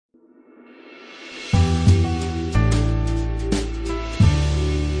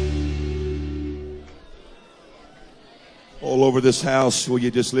All over this house, will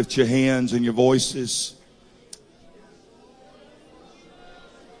you just lift your hands and your voices?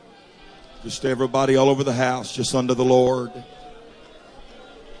 Just everybody all over the house, just under the Lord.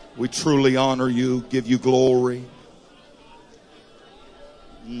 We truly honor you, give you glory.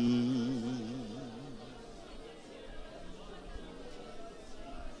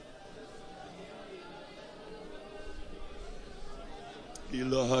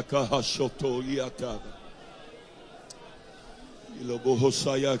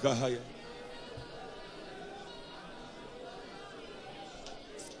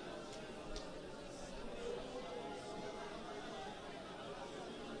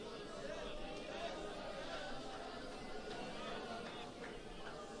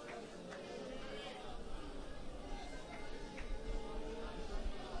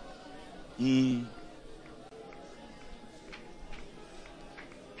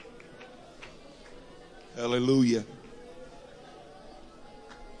 Hallelujah.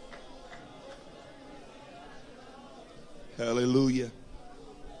 Hallelujah.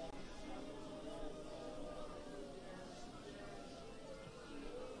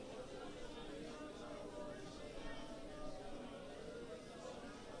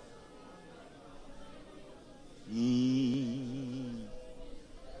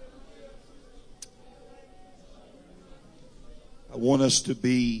 I want us to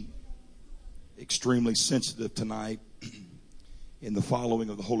be extremely sensitive tonight in the following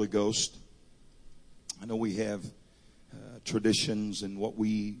of the Holy Ghost. I know we have traditions and what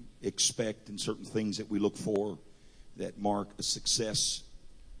we expect and certain things that we look for that mark a success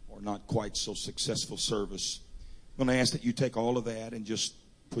or not quite so successful service. I'm going to ask that you take all of that and just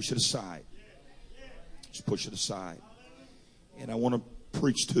push it aside. Just push it aside. And I want to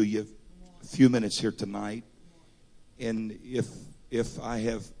preach to you a few minutes here tonight. And if I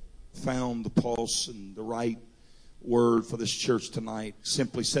have found the pulse and the right word for this church tonight,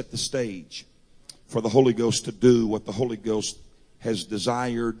 simply set the stage for the Holy Ghost to do what the Holy Ghost has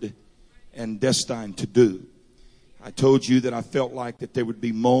desired and destined to do. I told you that I felt like that there would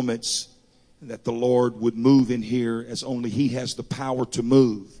be moments that the Lord would move in here as only He has the power to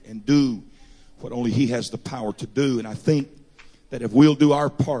move and do what only He has the power to do. And I think that if we'll do our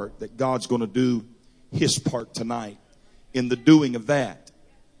part, that God's going to do His part tonight in the doing of that.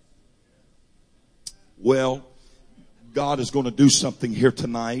 Well, God is going to do something here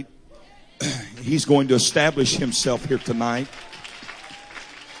tonight. He's going to establish Himself here tonight.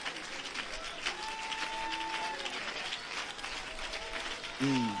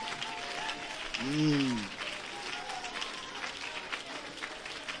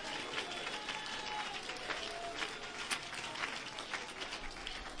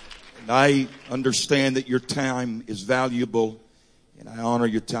 And I understand that your time is valuable. And I honor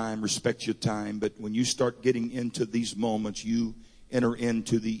your time, respect your time. But when you start getting into these moments, you enter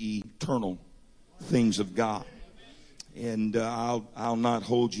into the eternal things of God. And I'll not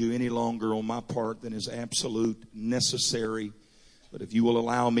hold you any longer on my part than is absolute necessary. But if you will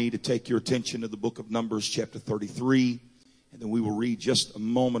allow me to take your attention to the book of Numbers chapter 33. And then we will read just a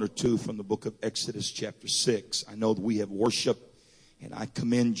moment or two from the book of Exodus chapter 6. I know that we have worship. And I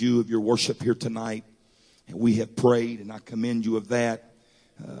commend you of your worship here tonight. And we have prayed, and I commend you of that.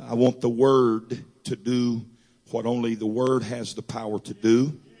 I want the Word to do what only the Word has the power to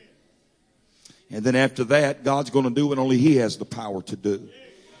do. And then after that, God's going to do what only He has the power to do.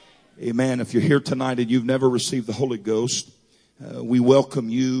 Amen. If you're here tonight and you've never received the Holy Ghost, we welcome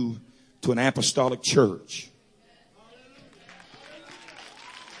you to an apostolic church.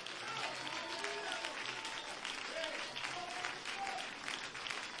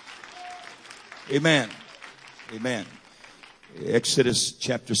 Amen. Amen. Exodus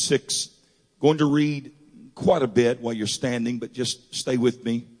chapter 6. Going to read quite a bit while you're standing, but just stay with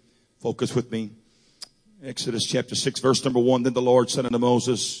me. Focus with me. Exodus chapter 6, verse number 1. Then the Lord said unto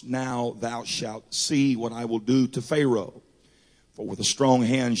Moses, Now thou shalt see what I will do to Pharaoh. For with a strong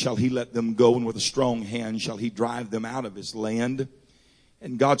hand shall he let them go, and with a strong hand shall he drive them out of his land.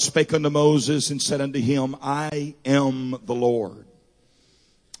 And God spake unto Moses and said unto him, I am the Lord.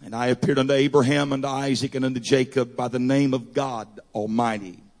 And I appeared unto Abraham, unto Isaac, and unto Jacob by the name of God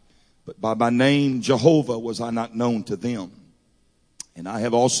Almighty. But by my name Jehovah was I not known to them. And I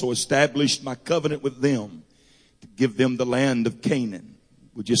have also established my covenant with them to give them the land of Canaan.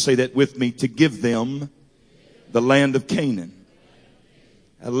 Would you say that with me? To give them the land of Canaan.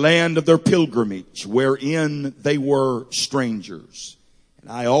 A land of their pilgrimage, wherein they were strangers.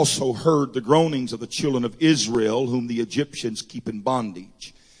 And I also heard the groanings of the children of Israel, whom the Egyptians keep in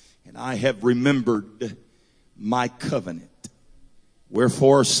bondage. And I have remembered my covenant.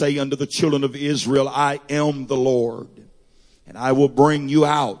 Wherefore say unto the children of Israel, I am the Lord. And I will bring you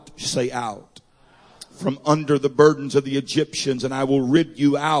out, say out, from under the burdens of the Egyptians, and I will rid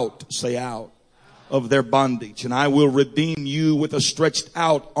you out, say out, of their bondage. And I will redeem you with a stretched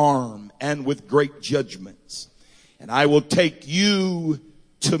out arm and with great judgments. And I will take you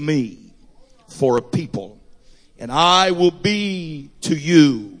to me for a people. And I will be to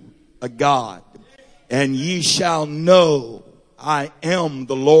you a God. And ye shall know I am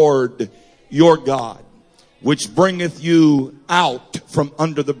the Lord your God, which bringeth you out from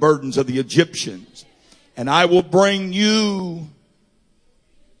under the burdens of the Egyptians. And I will bring you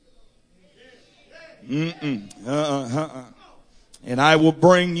and I will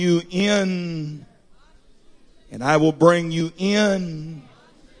bring you in, and I will bring you in,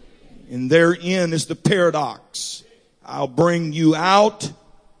 and therein is the paradox. I'll bring you out,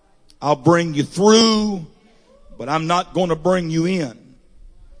 I'll bring you through, but I'm not going to bring you in.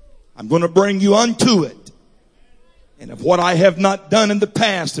 I'm going to bring you unto it. And if what I have not done in the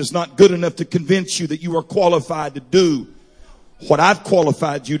past is not good enough to convince you that you are qualified to do what I've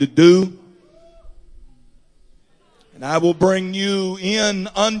qualified you to do, and I will bring you in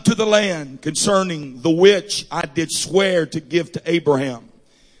unto the land concerning the which I did swear to give to Abraham,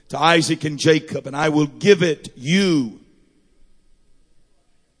 to Isaac and Jacob, and I will give it you.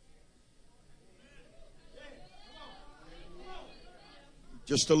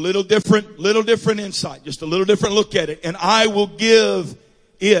 Just a little different insight, just a little different look at it. And I will give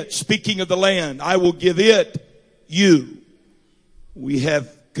it, speaking of the land, I will give it you. We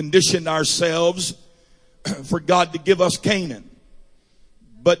have conditioned ourselves for God to give us Canaan.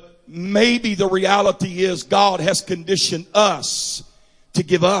 But maybe the reality is God has conditioned us to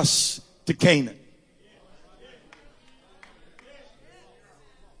give us to Canaan.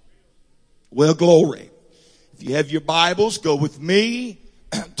 Well, glory. If you have your Bibles, go with me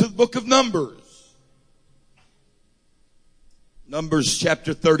to the book of Numbers. Numbers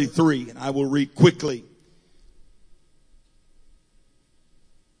chapter 33, and I will read quickly.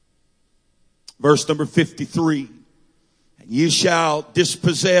 Verse number 53. And ye shall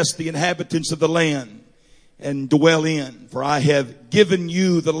dispossess the inhabitants of the land and dwell in, for I have given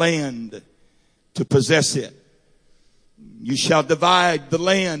you the land to possess it. You shall divide the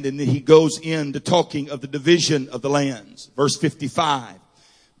land, and then he goes into talking of the division of the lands. Verse 55.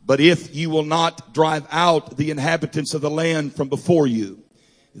 But if you will not drive out the inhabitants of the land from before you,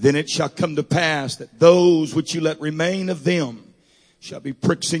 then it shall come to pass that those which you let remain of them shall be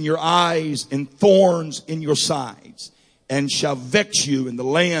pricks in your eyes and thorns in your sides, and shall vex you in the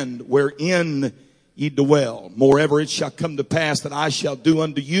land wherein ye dwell. Moreover, it shall come to pass that I shall do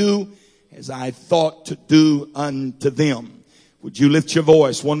unto you as I thought to do unto them. Would you lift your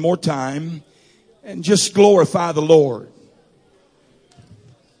voice one more time and just glorify the Lord?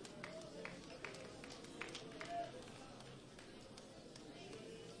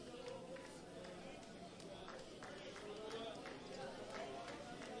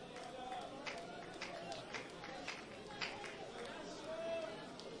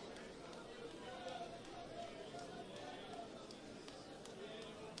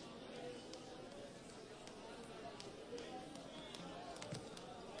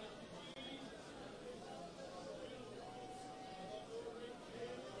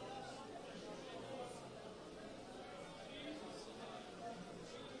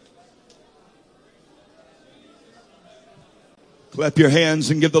 Clap your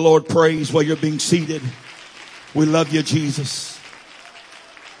hands and give the Lord praise while you're being seated. We love you, Jesus.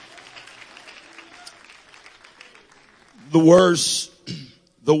 The worse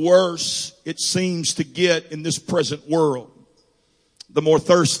it seems to get in this present world, the more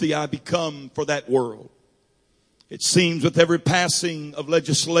thirsty I become for that world. It seems with every passing of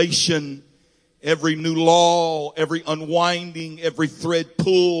legislation, every new law, every unwinding, every thread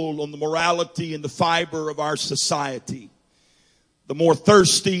pulled on the morality and the fiber of our society, the more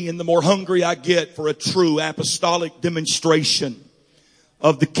thirsty and the more hungry I get for a true apostolic demonstration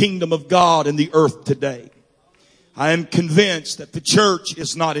of the kingdom of God in the earth today. I am convinced that the church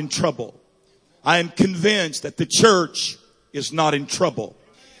is not in trouble. I am convinced that the church is not in trouble.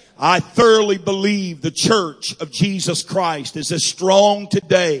 I thoroughly believe the church of Jesus Christ is as strong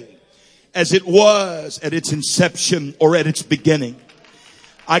today as it was at its inception or at its beginning.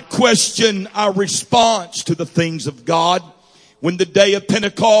 I question our response to the things of God. When the day of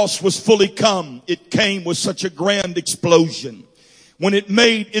Pentecost was fully come, it came with such a grand explosion. When it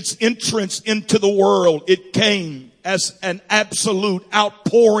made its entrance into the world, it came as an absolute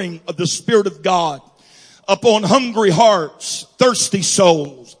outpouring of the Spirit of God upon hungry hearts, thirsty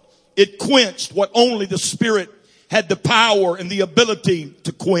souls. It quenched what only the Spirit had the power and the ability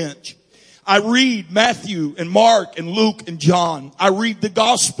to quench. I read Matthew and Mark and Luke and John. I read the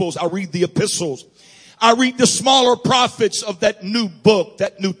Gospels. I read the epistles. I read the smaller prophets of that new book,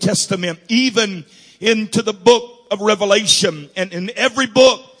 that New Testament, even into the book of Revelation. And in every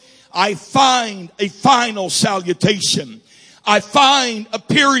book, I find a final salutation. I find a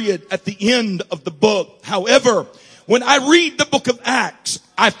period at the end of the book. However, when I read the book of Acts,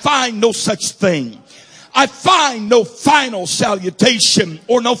 I find no such thing. I find no final salutation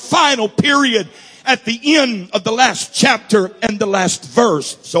or no final period at the end of the last chapter and the last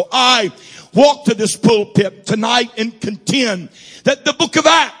verse. So I walk to this pulpit tonight and contend that the book of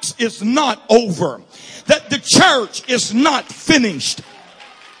Acts is not over, that the church is not finished.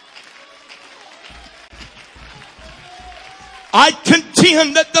 I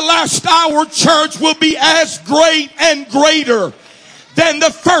contend that the last hour church will be as great and greater than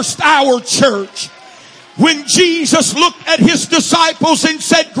the first hour church. When Jesus looked at his disciples and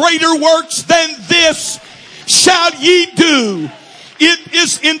said, greater works than this shall ye do. It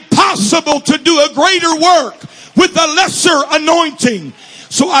is impossible to do a greater work with a lesser anointing.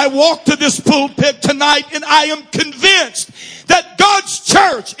 So I walk to this pulpit tonight and I am convinced that God's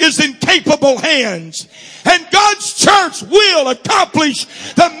church is in capable hands. And God's church will accomplish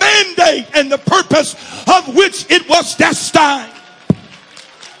the mandate and the purpose of which it was destined.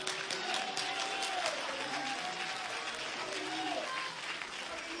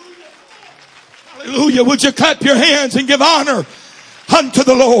 Hallelujah. Would you clap your hands and give honor unto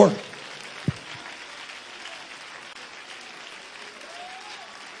the Lord?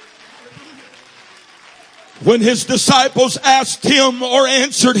 When his disciples asked him or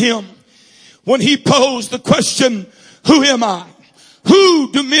answered him, when he posed the question, who am I?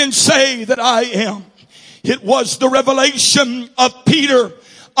 Who do men say that I am? It was the revelation of Peter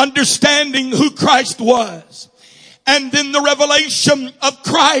understanding who Christ was. And then the revelation of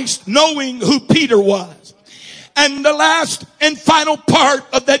Christ knowing who Peter was. And the last and final part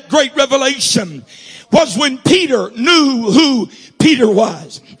of that great revelation was when Peter knew who Peter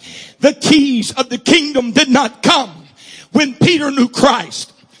was. The keys of the kingdom did not come when Peter knew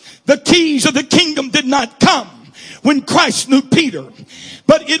Christ. The keys of the kingdom did not come when Christ knew Peter.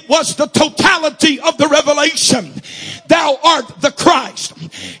 But it was the totality of the revelation. Thou art the Christ.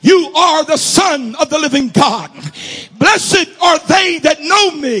 You are the Son of the living God. Blessed are they that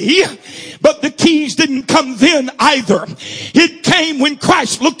know me. But the keys didn't come then either. It came when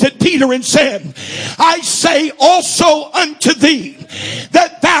Christ looked at Peter and said, I say also unto thee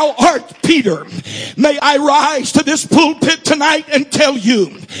that thou art Peter. May I rise to this pulpit tonight and tell you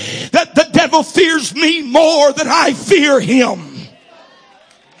that the devil fears me more than I fear him.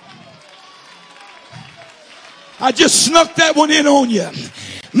 I just snuck that one in on you.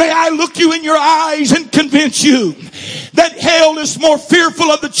 May I look you in your eyes and convince you that hell is more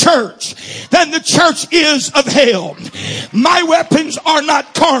fearful of the church than the church is of hell. My weapons are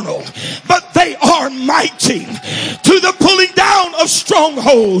not carnal, but they are mighty to the pulling down of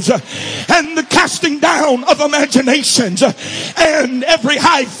strongholds and the casting down of imaginations and every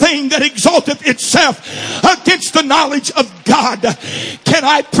high thing that exalteth itself against the knowledge of God. Can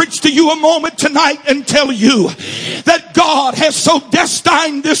I preach to you a moment tonight and tell you that God has so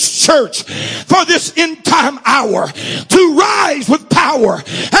destined this church for this end time hour to rise with power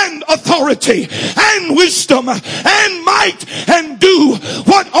and authority and wisdom and might and do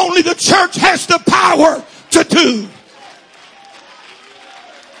what only the church has the power to do.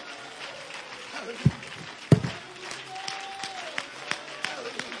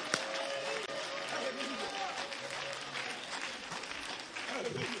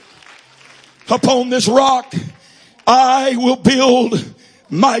 Upon this rock I will build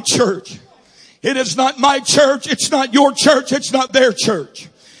my church. It is not my church. It's not your church. It's not their church.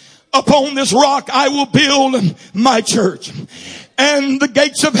 Upon this rock I will build my church. And the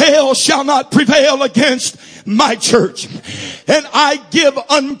gates of hell shall not prevail against my church. And I give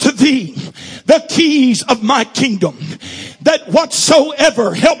unto thee the keys of my kingdom. That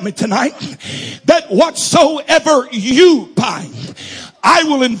whatsoever, help me tonight, that whatsoever you bind, I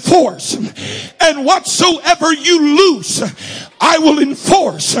will enforce. And whatsoever you loose, I will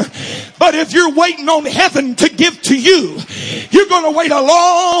enforce. But if you're waiting on heaven to give to you, you're going to wait a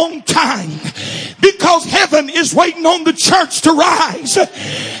long time, because heaven is waiting on the church to rise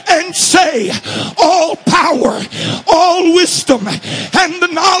and say, all power, all wisdom, and the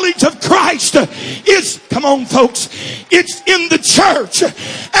knowledge of Christ is, come on folks, it's in the church,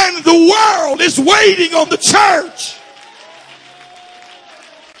 and the world is waiting on the church.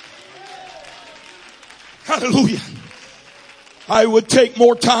 Hallelujah. I would take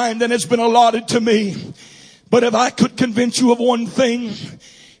more time than has been allotted to me. But if I could convince you of one thing,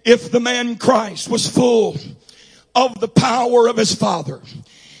 If the man Christ was full of the power of his Father,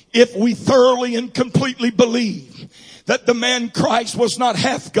 if we thoroughly and completely believe that the man Christ was not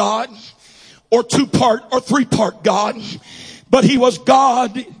half God or 2-part or 3-part God, but he was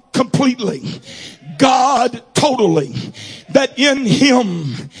God completely, God totally, that in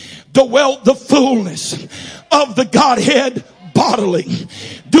him dwelt the fullness of the Godhead bodily.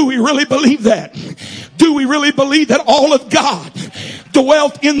 Do we really believe that? Do we really believe that all of God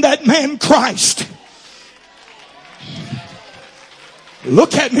dwelt in that man Christ?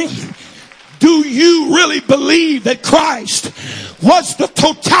 Look at me. Do you really believe that Christ was the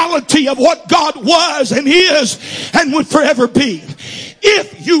totality of what God was and is and would forever be?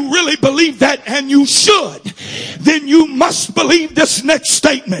 If you really believe that, and you should, then you must believe this next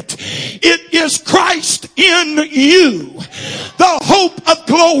statement. It is Christ in you, the hope of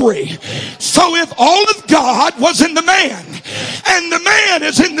glory. So if all of God was in the man, and the man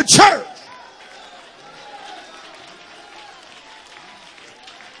is in the church,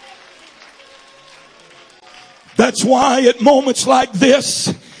 that's why at moments like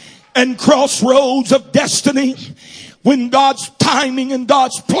this and crossroads of destiny, when God's timing and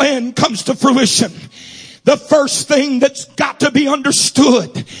God's plan comes to fruition, the first thing that's got to be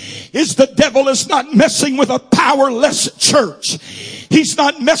understood is the devil is not messing with a powerless church. He's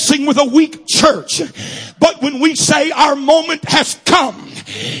not messing with a weak church. But when we say our moment has come,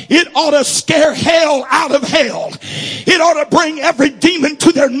 it ought to scare hell out of hell. It ought to bring every demon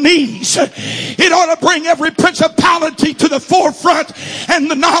to their knees. It ought to bring every principality to the forefront, and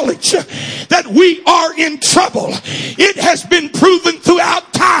the knowledge that we are in trouble. It has been proven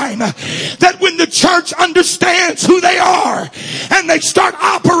throughout time that when the church understands who they are and they start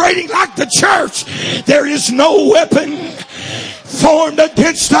operating like the church, there is no weapon formed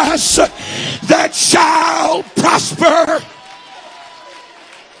against us that shall prosper.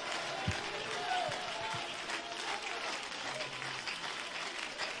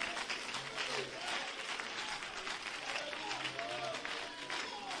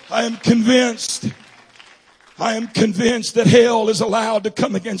 I am convinced that hell is allowed to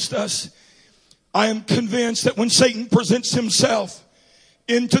come against us. I am convinced that when Satan presents himself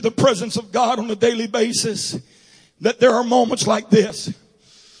into the presence of God on a daily basis, that there are moments like this.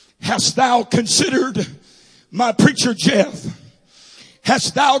 Hast thou considered my preacher Jeff?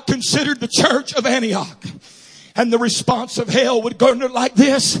 Hast thou considered the church of Antioch? And the response of hell would go like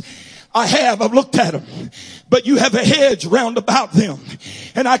this. I have. I've looked at them. But you have a hedge round about them,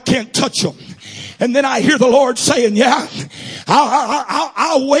 and I can't touch them. And then I hear the Lord saying, yeah,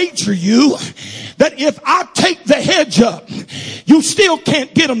 I'll wager you that if I take the hedge up, you still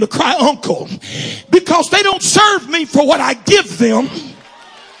can't get them to cry uncle, because they don't serve me for what I give them.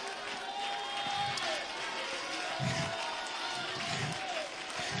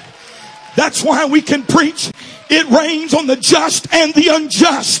 That's why we can preach it rains on the just and the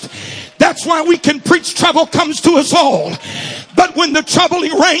unjust. That's why we can preach trouble comes to us all. But when the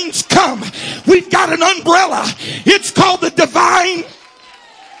troubling rains come, we've got an umbrella. It's called the divine.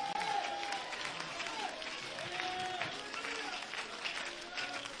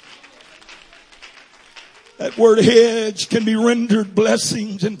 That word hedge can be rendered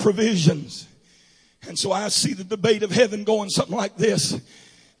blessings and provisions. And so I see the debate of heaven going something like this.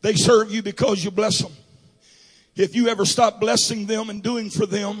 They serve you because you bless them. If you ever stop blessing them and doing for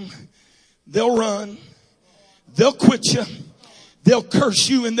them, they'll run, they'll quit you, they'll curse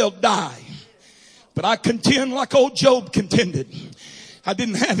you, and they'll die. But I contend like old Job contended. I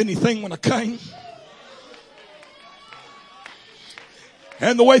didn't have anything when I came.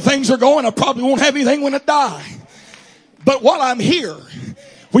 And the way things are going, I probably won't have anything when I die. But while I'm here,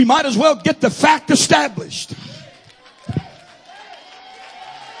 we might as well get the fact established.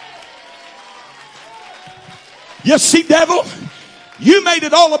 You see, devil, you made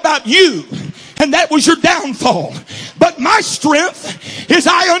it all about you, and that was your downfall. But my strength is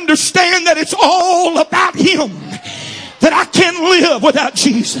I understand that it's all about him. That I can't live without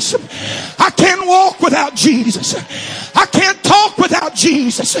Jesus. I can't walk without Jesus. I can't talk without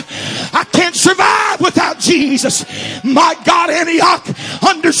Jesus. I can't survive without Jesus. My God, Antioch,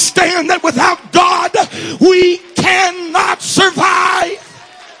 understand that without God, we cannot survive.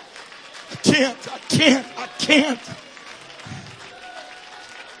 I can't.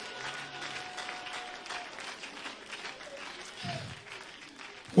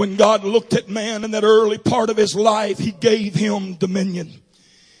 When God looked at man in that early part of his life, he gave him dominion.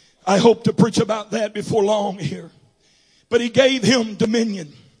 I hope to preach about that before long here. But he gave him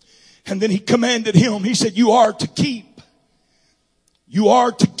dominion. And then he commanded him. He said, you are to keep. You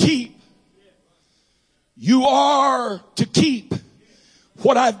are to keep. You are to keep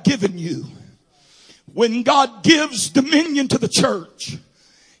what I've given you. When God gives dominion to the church,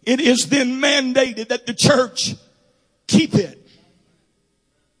 it is then mandated that the church keep it.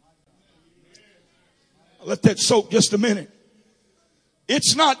 I'll let that soak just a minute.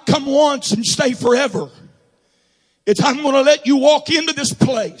 It's not come once and stay forever. It's I'm going to let you walk into this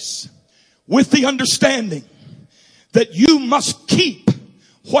place with the understanding that you must keep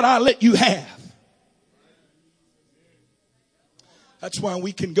what I let you have. That's why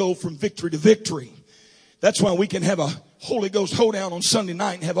we can go from victory to victory. That's why we can have a Holy Ghost hoedown on Sunday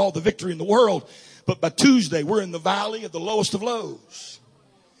night and have all the victory in the world. But by Tuesday, we're in the valley of the lowest of lows.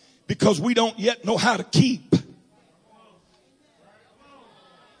 Because we don't yet know how to keep.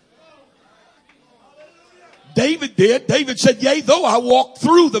 David did. David said, yea, though I walk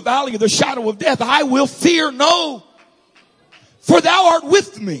through the valley of the shadow of death, I will fear no, for thou art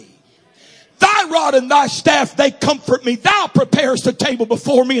with me. Thy rod and thy staff, they comfort me. Thou preparest a table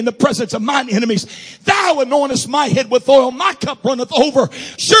before me in the presence of mine enemies. Thou anointest my head with oil. My cup runneth over.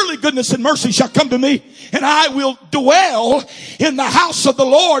 Surely goodness and mercy shall come to me, and I will dwell in the house of the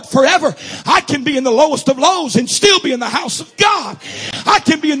Lord forever. I can be in the lowest of lows and still be in the house of God. I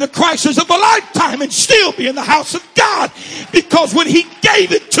can be in the crisis of a lifetime and still be in the house of God. Because when He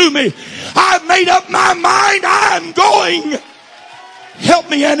gave it to me, I made up my mind. I'm going.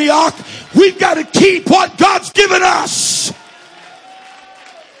 Help me, Antioch. We've got to keep what God's given us.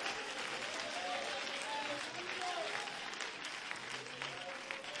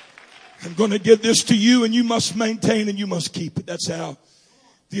 I'm going to give this to you, and you must maintain and you must keep it. That's how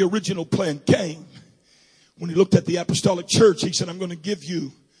the original plan came. When He looked at the apostolic church, He said, I'm going to give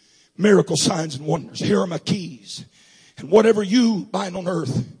you miracle signs and wonders. Here are my keys. And whatever you bind on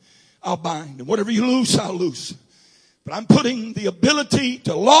earth, I'll bind. And whatever you loose, I'll loose. But I'm putting the ability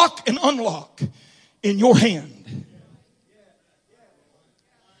to lock and unlock in your hand.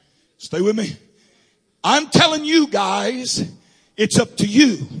 Stay with me. I'm telling you guys, it's up to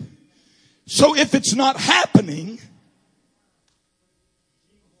you. So if it's not happening,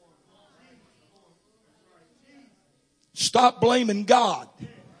 stop blaming God.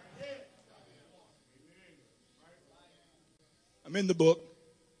 I'm in the book.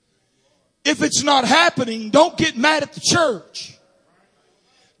 If it's not happening, don't get mad at the church.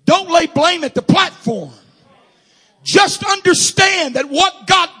 Don't lay blame at the platform. Just understand that what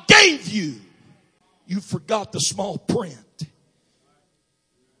God gave you, you forgot the small print.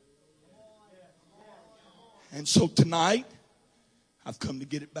 And so tonight, I've come to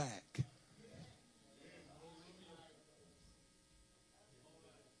get it back.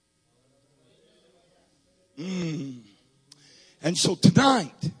 And so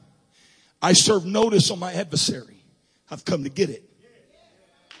tonight, I serve notice on my adversary. I've come to get it.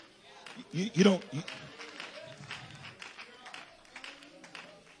 You don't.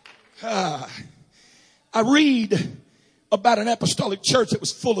 I read about an apostolic church that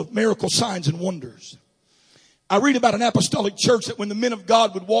was full of miracle signs and wonders. I read about an apostolic church that when the men of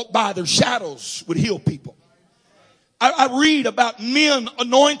God would walk by, their shadows would heal people. I read about men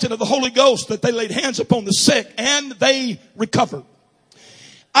anointed of the Holy Ghost that they laid hands upon the sick and they recovered.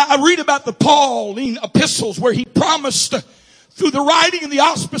 I read about the Pauline epistles where he promised through the writing and the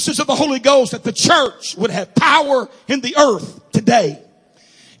auspices of the Holy Ghost that the church would have power in the earth today.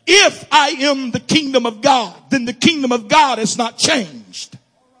 If I am the kingdom of God, then the kingdom of God has not changed.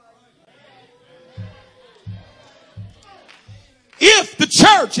 If the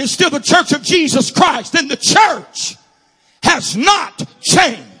church is still the church of Jesus Christ, then the church has not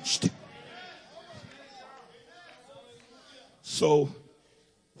changed. So,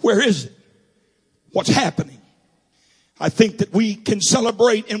 where is it? What's happening? I think that we can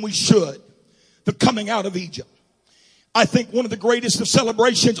celebrate, and we should, the coming out of Egypt. I think one of the greatest of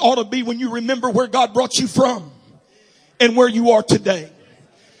celebrations ought to be when you remember where God brought you from and where you are today.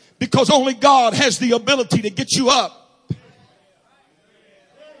 Because only God has the ability to get you up.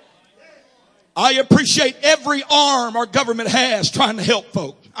 I appreciate every arm our government has trying to help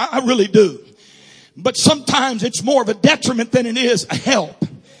folk. I really do. But sometimes it's more of a detriment than it is a help.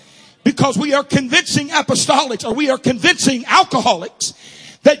 Because we are convincing apostolics, or we are convincing alcoholics,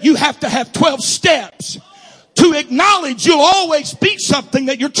 that you have to have 12 steps to acknowledge you'll always be something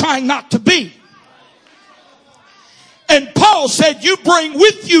that you're trying not to be. And Paul said, you bring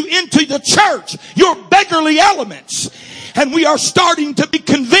with you into the church your beggarly elements. And we are starting to be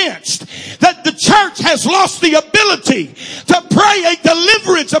convinced that the church has lost the ability to pray a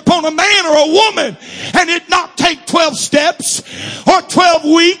deliverance upon a man or a woman and it not take 12 steps or 12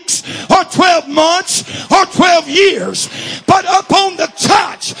 weeks or 12 months or 12 years, but upon the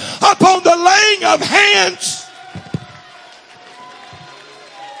touch, upon the laying of hands.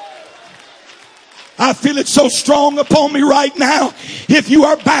 feel it so strong upon me right now. If you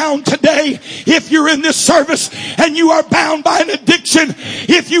are bound today, if you're in this service and you are bound by an addiction,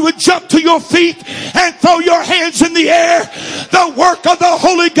 if you would jump to your feet and throw your hands in the air, the work of the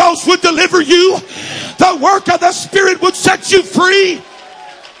Holy Ghost would deliver you. The work of the Spirit would set you free.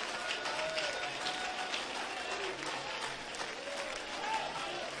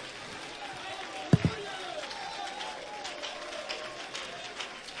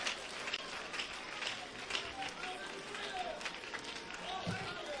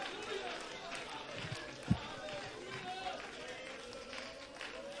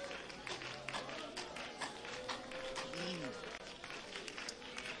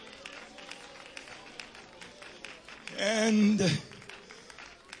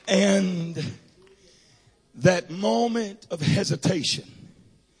 And that moment of hesitation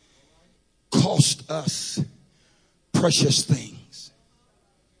cost us precious things.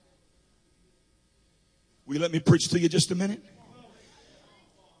 Will you let me preach to you just a minute?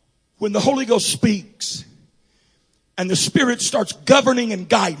 When the Holy Ghost speaks and the Spirit starts governing and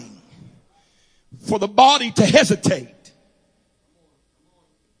guiding, for the body to hesitate,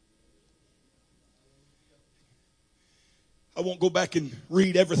 I won't go back and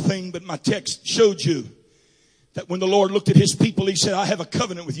read everything, but my text showed you that when the Lord looked at his people, he said, I have a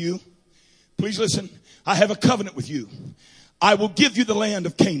covenant with you. Please listen. I have a covenant with you. I will give you the land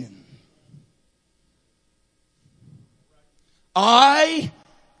of Canaan. I,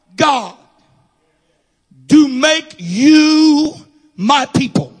 God, do make you my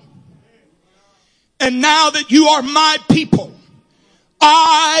people. And now that you are my people,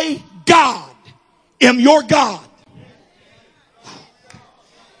 I, God, am your God.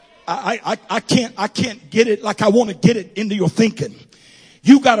 I can't get it like I want to get it into your thinking.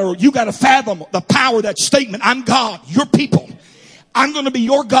 You gotta fathom the power of that statement. I'm God, your people. I'm going to be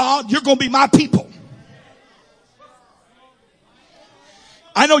your God. You're going to be my people.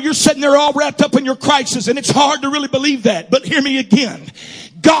 I know you're sitting there all wrapped up in your crisis and it's hard to really believe that, but hear me again.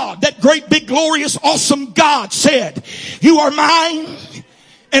 God, that great big glorious awesome God said, you are mine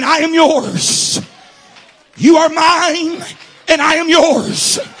and I am yours. You are mine and I am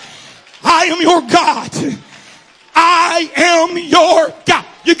yours. I am your God. I am your God.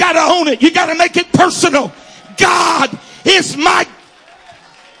 You got to own it. You got to make it personal. God is my.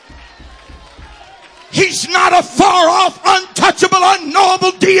 He's not a far off, untouchable,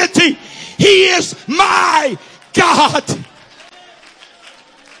 unknowable deity. He is my God.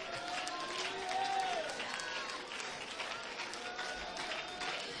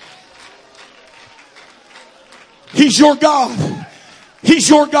 He's your God. He's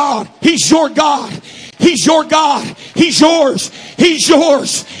your God. He's your God. He's your God. He's yours. He's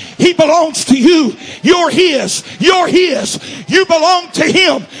yours. He belongs to you. You're his. You're his. You belong to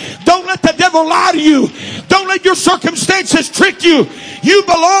him. Don't let the devil lie to you. Don't let your circumstances trick you. You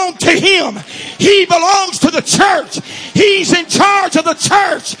belong to him. He belongs to the church. He's in charge of the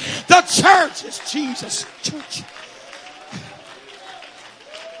church. The church is Jesus' church.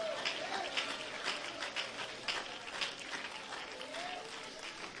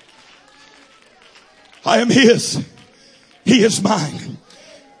 I am his. He is mine.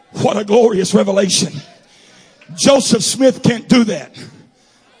 What a glorious revelation. Joseph Smith can't do that.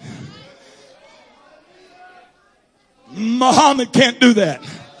 Muhammad can't do that.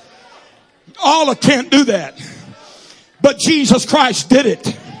 Allah can't do that. But Jesus Christ did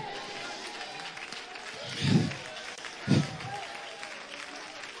it.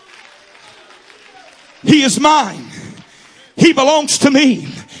 He is mine. He belongs to me.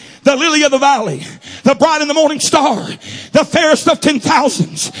 The lily of the valley, the bright and the morning star, the fairest of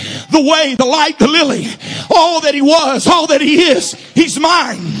 10,000s, the way, the light, the lily, all that he was, all that he is. He's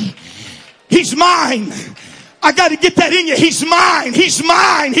mine. He's mine. I got to get that in you. He's mine. He's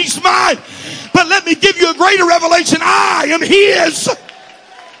mine. He's mine. But let me give you a greater revelation. I am his.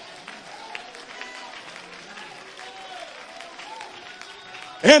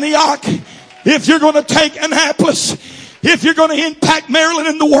 Antioch, if you're going to take Annapolis, if you're going to impact Maryland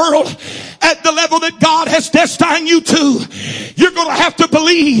and the world at the level that God has destined you to, you're going to have to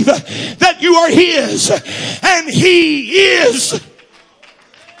believe that you are his and he is.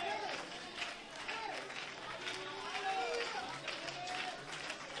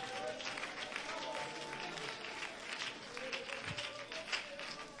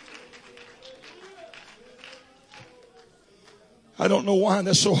 I don't know why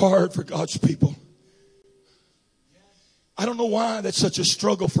that's so hard for God's people. I don't know why that's such a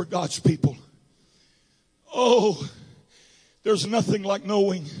struggle for God's people. Oh, there's nothing like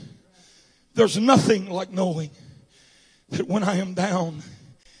knowing. There's nothing like knowing that when I am down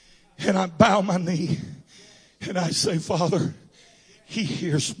and I bow my knee And I say, Father, He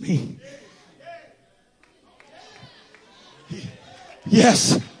hears me.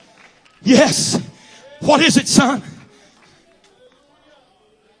 Yes. Yes. What is it, son?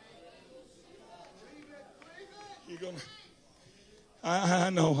 You're gonna, I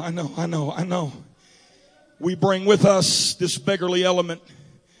know. We bring with us this beggarly element,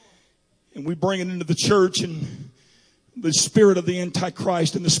 and we bring it into the church, and the spirit of the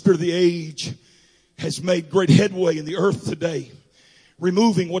Antichrist and the spirit of the age has made great headway in the earth today,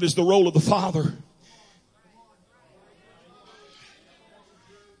 removing what is the role of the Father.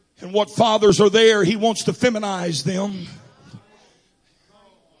 And what fathers are there, he wants to feminize them.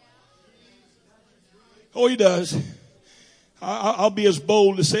 Oh, he does. I'll be as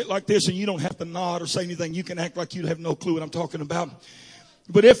bold to say it like this, and you don't have to nod or say anything. You can act like you have no clue what I'm talking about.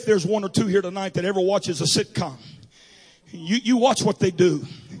 But if there's one or two here tonight that ever watches a sitcom, you watch what they do.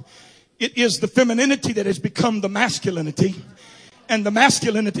 It is the femininity that has become the masculinity, and the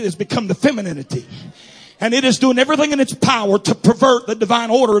masculinity has become the femininity. And it is doing everything in its power to pervert the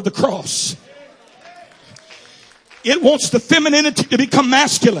divine order of the cross. It wants the femininity to become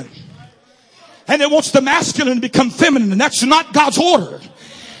masculine. And it wants the masculine to become feminine. And that's not God's order.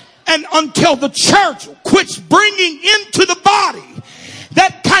 And until the church quits bringing into the body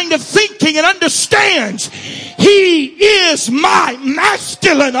that kind of thinking and understands He is my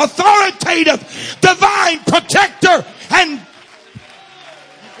masculine, authoritative, divine protector and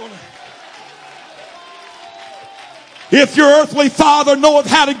if your earthly Father knoweth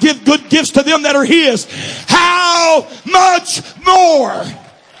how to give good gifts to them that are His, how much more?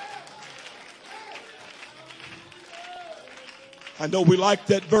 I know we like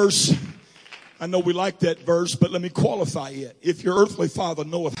that verse. But let me qualify it. If your earthly Father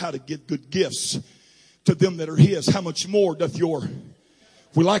knoweth how to give good gifts to them that are His, how much more doth your...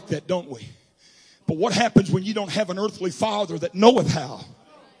 We like that, don't we? But what happens when you don't have an earthly Father that knoweth how?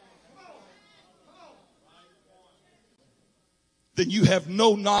 Then you have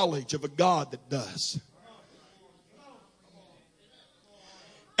no knowledge of a God that does.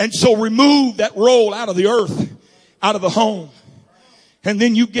 And so remove that role out of the earth, out of the home. And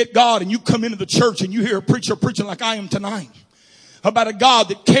then you get God and you come into the church and you hear a preacher preaching like I am tonight about a God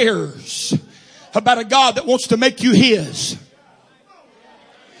that cares, about a God that wants to make you His.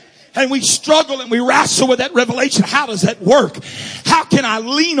 And we struggle and we wrestle with that revelation. How does that work? How can I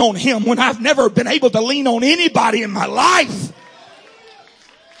lean on Him when I've never been able to lean on anybody in my life?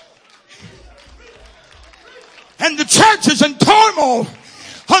 And the church is in turmoil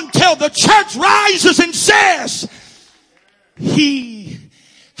until the church rises and says, He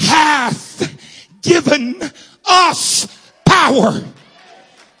hath given us power.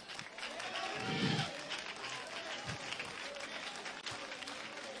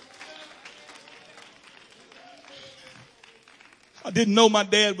 I didn't know my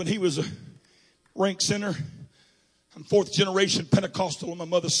dad when he was a rank sinner. I'm fourth generation Pentecostal on my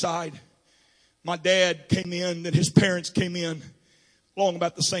mother's side. My dad came in, then his parents came in along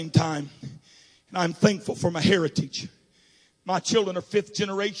about the same time. And I'm thankful for my heritage. My children are fifth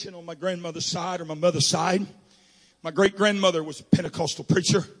generation on my grandmother's side or my mother's side. My great-grandmother was a Pentecostal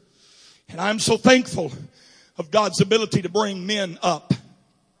preacher. And I'm so thankful of God's ability to bring men up.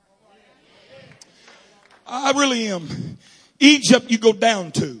 I really am. Egypt you go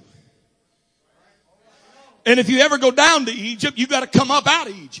down to. And if you ever go down to Egypt, you got to come up out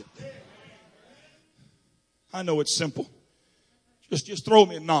of Egypt. I know it's simple. Just throw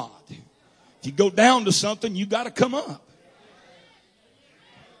me a nod. If you go down to something, you got to come up.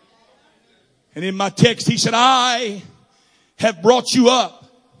 And in my text, he said, I have brought you up.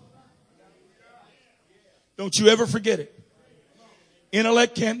 Don't you ever forget it.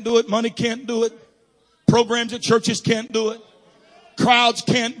 Intellect can't do it. Money can't do it. Programs at churches can't do it. Crowds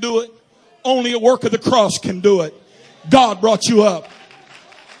can't do it. Only a work of the cross can do it. God brought you up.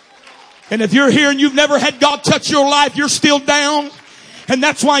 And if you're here and you've never had God touch your life, you're still down. And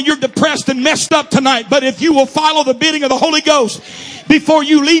that's why you're depressed and messed up tonight. But if you will follow the bidding of the Holy Ghost before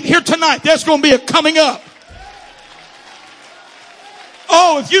you leave here tonight, there's going to be a coming up.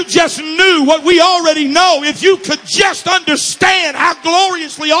 Oh, if you just knew what we already know, if you could just understand how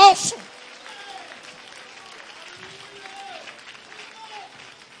gloriously awesome.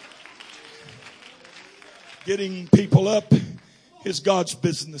 Getting people up is God's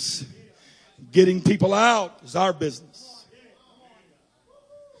business. Getting people out is our business.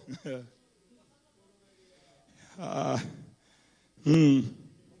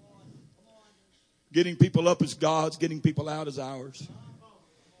 Getting people up is God's. Getting people out is ours.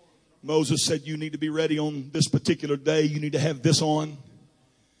 Moses said, you need to be ready on this particular day. You need to have this on.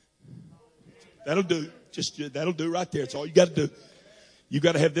 That'll do. Just that'll do right there. It's all you got to do. You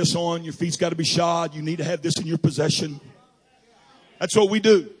got to have this on. Your feet's got to be shod. You need to have this in your possession. That's what we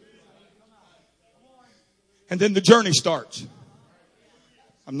do. And then the journey starts.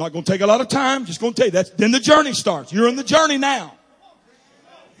 I'm not going to take a lot of time. Just going to tell you that. Then the journey starts. You're in the journey now.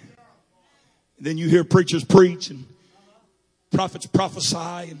 And then you hear preachers preach and prophets prophesy,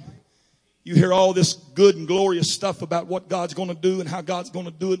 and you hear all this good and glorious stuff about what God's going to do and how God's going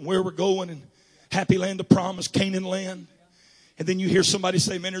to do it and where we're going and happy land of promise, Canaan land. And then you hear somebody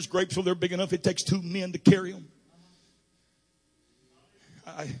say, man, there's grapes over there big enough it takes 2 men to carry them.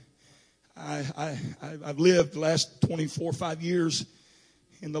 I've lived the last 24, 5 years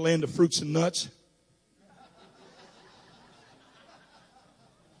in the land of fruits and nuts.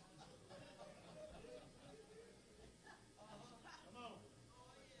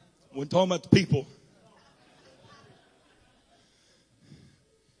 We're talking about the people.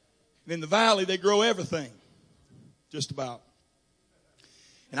 And in the valley, they grow everything. Just about.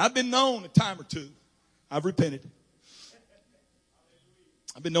 And I've been known a time or two. I've repented.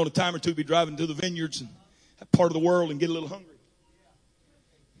 I've been known a time or two to be driving to the vineyards and that part of the world and get a little hungry.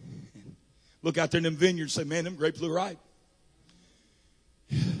 And look out there in them vineyards and say, man, them grapes look ripe.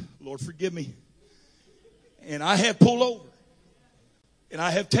 Lord, forgive me. And I have pulled over. And I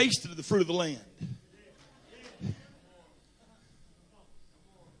have tasted of the fruit of the land.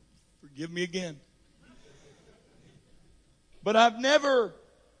 Forgive me again. But I've never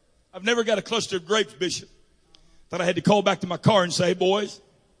got a cluster of grapes, Bishop, that I had to call back to my car and say, hey, boys,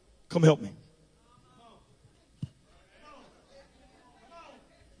 come help me.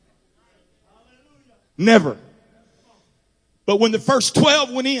 Never. But when the first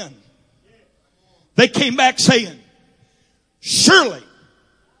 12 went in, they came back saying, surely,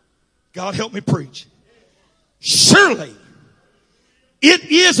 God help me preach. Surely it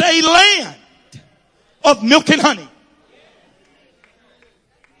is a land of milk and honey.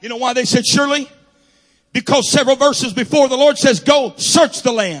 You know why they said surely? Because several verses before the Lord says, go search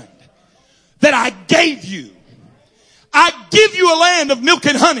the land that I gave you. I give you a land of milk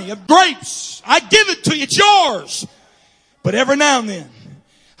and honey, of grapes. I give it to you. It's yours. But every now and then,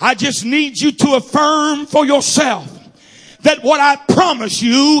 I just need you to affirm for yourself that what I promise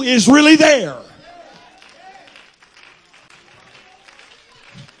you is really there.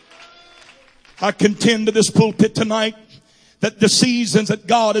 I contend to this pulpit tonight that the seasons that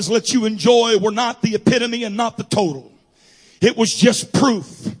God has let you enjoy were not the epitome and not the total. It was just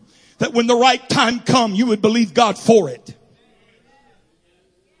proof that when the right time come, you would believe God for it.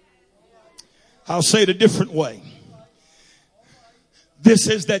 I'll say it a different way. This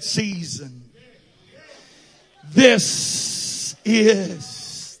is that season. This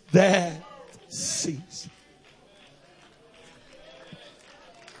is that season.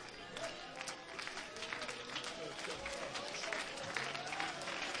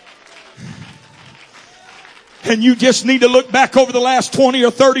 And you just need to look back over the last 20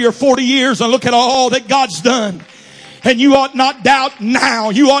 or 30 or 40 years and look at all that God's done. And you ought not doubt now.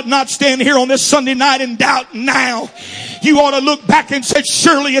 You ought not stand here on this Sunday night and doubt now. You ought to look back and say,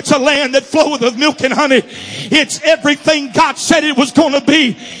 surely it's a land that floweth with milk and honey. It's everything God said it was going to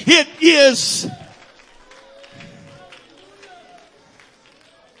be. It is.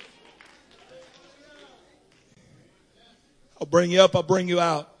 I'll bring you up. I'll bring you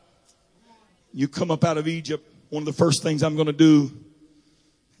out. You come up out of Egypt. One of the first things I'm going to do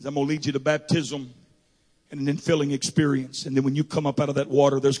is I'm going to lead you to baptism and an infilling experience. And then when you come up out of that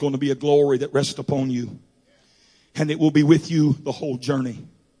water, there's going to be a glory that rests upon you. And it will be with you the whole journey.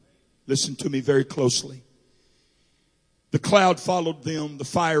 Listen to me very closely. The cloud followed them. The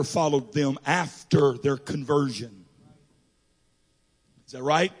fire followed them after their conversion. Is that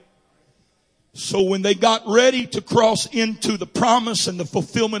right? So when they got ready to cross into the promise and the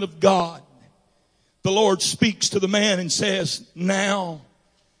fulfillment of God, the Lord speaks to the man and says, now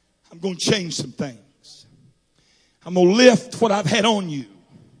I'm going to change some things. I'm going to lift what I've had on you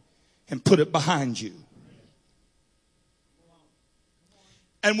and put it behind you.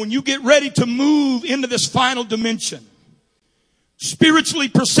 And when you get ready to move into this final dimension, spiritually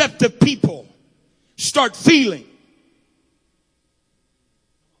perceptive people start feeling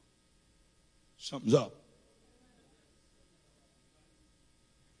something's up.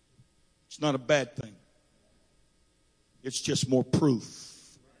 It's not a bad thing. It's just more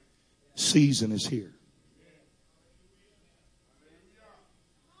proof. Season is here.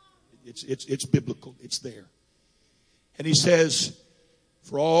 It's biblical. It's there. And he says,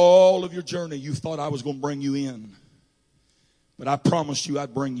 for all of your journey, you thought I was going to bring you in. But I promised you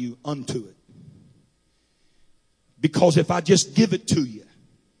I'd bring you unto it. Because if I just give it to you,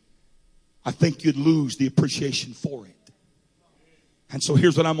 I think you'd lose the appreciation for it. And so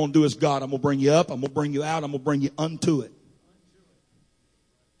here's what I'm going to do as God. I'm going to bring you up. I'm going to bring you out. I'm going to bring you unto it.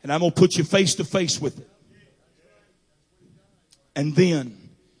 And I'm going to put you face to face with it. And then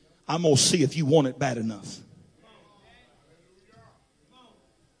I'm going to see if you want it bad enough.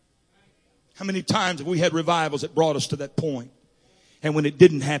 How many times have we had revivals that brought us to that point? And when it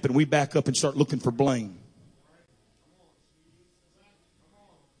didn't happen, we back up and start looking for blame.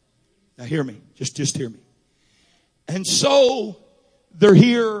 Now hear me. Just hear me. And so they're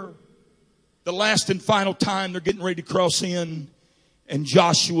here. The last and final time they're getting ready to cross in. And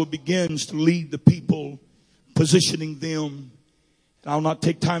Joshua begins to lead the people, positioning them. And I'll not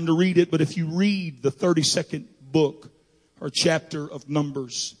take time to read it, but if you read the 32nd book or chapter of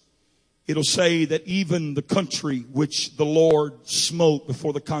Numbers, it'll say that even the country which the Lord smote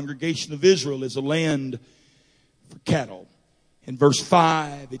before the congregation of Israel is a land for cattle. In verse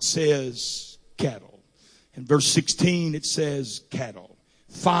 5, it says cattle. In verse 16, it says cattle.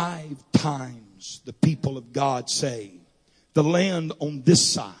 5 times the people of God say, the land on this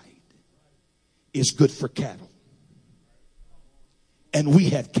side is good for cattle. And we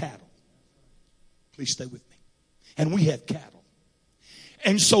have cattle. Please stay with me. And we have cattle.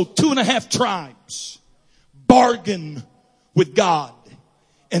 And so 2.5 tribes bargain with God.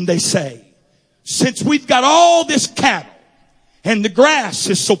 And they say, since we've got all this cattle and the grass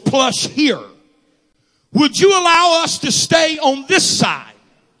is so plush here, would you allow us to stay on this side?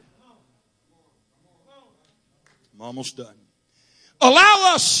 I'm almost done.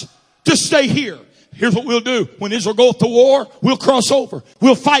 Allow us to stay here. Here's what we'll do. When Israel goes to war, we'll cross over.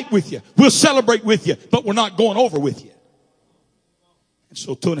 We'll fight with you. We'll celebrate with you. But we're not going over with you. And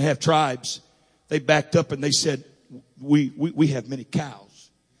so 2.5 tribes, they backed up and they said, we have many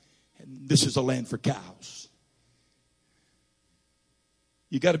cows. And this is a land for cows.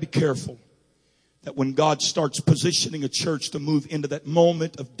 You got to be careful that when God starts positioning a church to move into that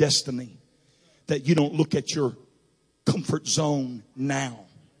moment of destiny, that you don't look at your comfort zone now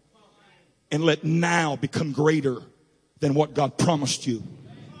and let now become greater than what God promised you.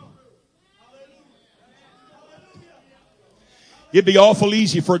 It'd be awful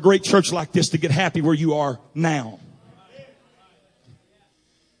easy for a great church like this to get happy where you are now.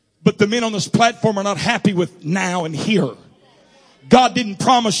 But the men on this platform are not happy with now and here. God didn't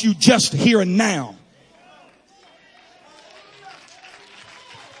promise you just here and now.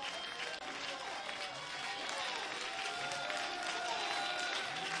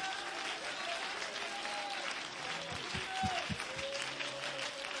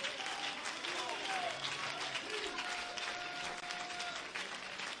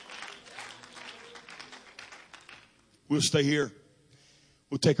 We'll stay here.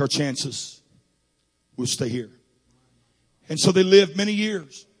 We'll take our chances. We'll stay here. And so they lived many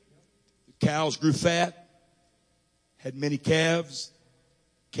years. The cows grew fat, had many calves.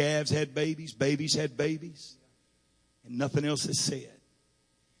 Calves had babies. Babies had babies. And nothing else is said.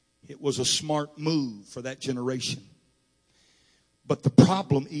 It was a smart move for that generation. But the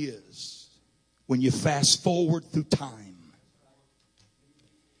problem is, when you fast forward through time,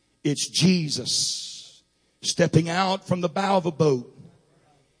 it's Jesus stepping out from the bow of a boat,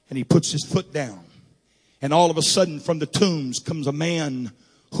 and he puts his foot down. And all of a sudden from the tombs comes a man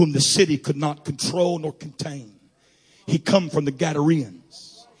whom the city could not control nor contain. He come from the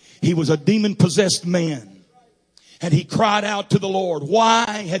Gadareans. He was a demon-possessed man. And he cried out to the Lord, why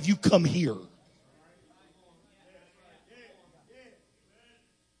have you come here?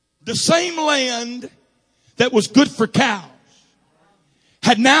 The same land that was good for cows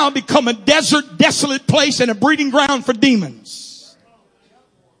had now become a desert, desolate place and a breeding ground for demons.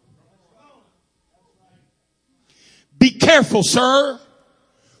 Be careful, sir,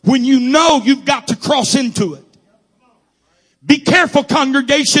 when you know you've got to cross into it. Be careful,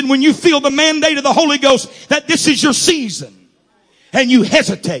 congregation, when you feel the mandate of the Holy Ghost that this is your season and you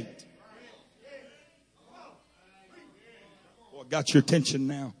hesitate. Oh, I got your attention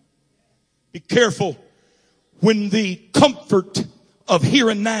now. Be careful when the comfort of here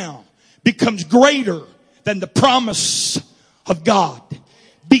and now becomes greater than the promise of God.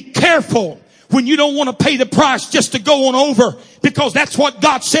 Be careful when you don't want to pay the price just to go on over because that's what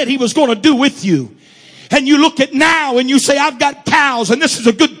God said he was going to do with you. And you look at now and you say, I've got cows and this is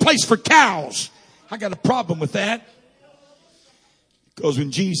a good place for cows. I got a problem with that. Because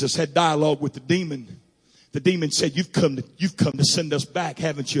when Jesus had dialogue with the demon said, you've come to send us back,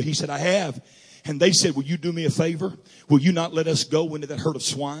 haven't you? He said, I have. And they said, will you do me a favor? Will you not let us go into that herd of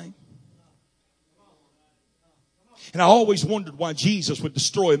swine? And I always wondered why Jesus would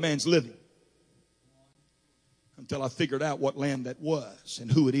destroy a man's living. I'm until I figured out what land that was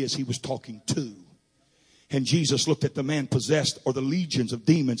and who it is he was talking to. And Jesus looked at the man possessed or the legions of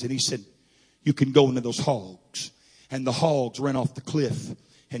demons and he said, you can go into those hogs. And the hogs ran off the cliff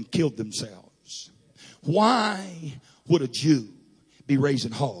and killed themselves. Why would a Jew be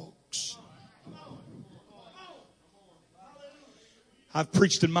raising hogs? I've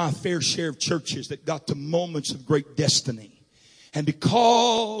preached in my fair share of churches that got to moments of great destiny. And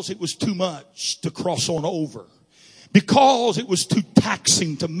because it was too much to cross on over, because it was too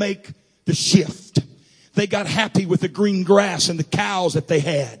taxing to make the shift, they got happy with the green grass and the cows that they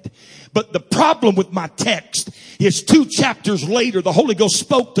had. But the problem with my text is 2 chapters later, the Holy Ghost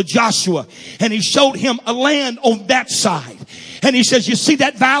spoke to Joshua and he showed him a land on that side. And he says, you see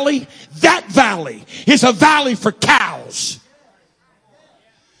that valley? That valley is a valley for cows.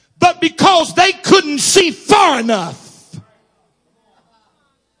 But because they couldn't see far enough,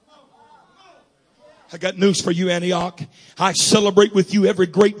 I got news for you, Antioch. I celebrate with you every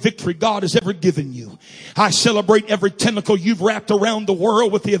great victory God has ever given you. I celebrate every tentacle you've wrapped around the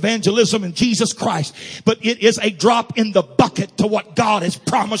world with the evangelism in Jesus Christ. But it is a drop in the bucket to what God has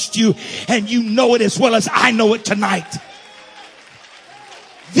promised you. And you know it as well as I know it tonight.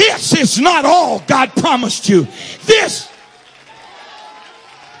 This is not all God promised you.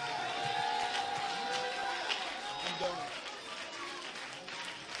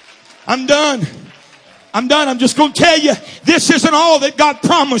 I'm done. I'm just going to tell you, this isn't all that God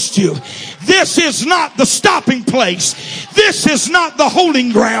promised you. This is not the stopping place. This is not the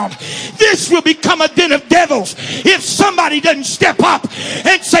holding ground. This will become a den of devils if somebody doesn't step up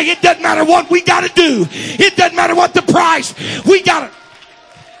and say, it doesn't matter what we got to do. It doesn't matter what the price. We got to.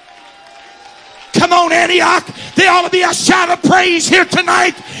 Come on, Antioch. There ought to be a shout of praise here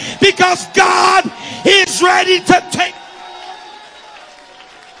tonight because God is ready to take.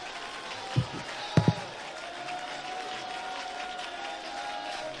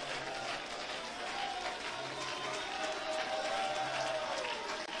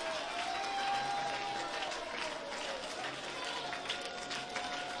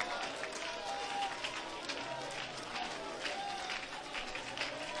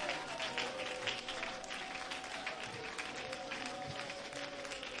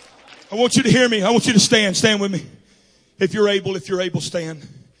 I want you to hear me. I want you to stand. Stand with me. If you're able, stand.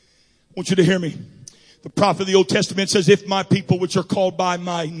 I want you to hear me. The prophet of the Old Testament says, if my people which are called by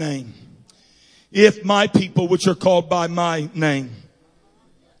my name, if my people which are called by my name.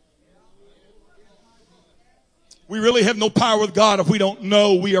 We really have no power with God if we don't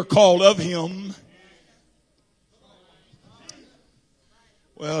know we are called of Him.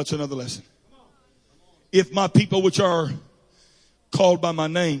 Well, it's another lesson. If my people which are called by my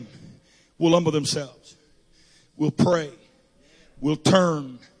name will humble themselves, will pray, will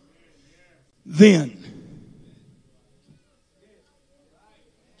turn, then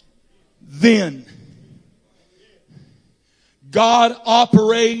God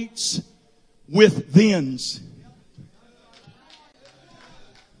operates with thens.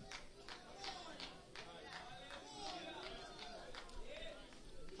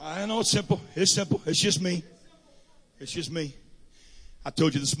 I know it's simple. It's simple. It's just me. It's just me. I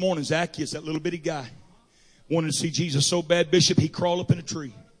told you this morning, Zacchaeus, that little bitty guy, wanted to see Jesus so bad, Bishop, he crawled up in a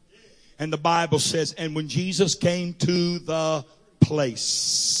tree. And the Bible says, and when Jesus came to the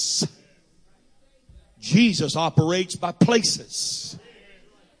place, Jesus operates by places.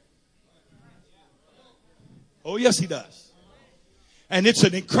 Oh, yes, He does. And it's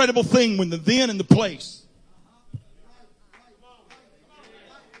an incredible thing when the then and the place.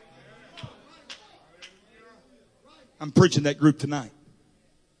 I'm preaching that group tonight.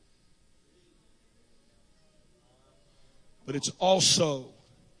 But it's also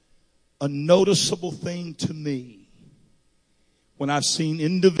a noticeable thing to me when I've seen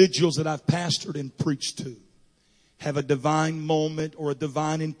individuals that I've pastored and preached to have a divine moment or a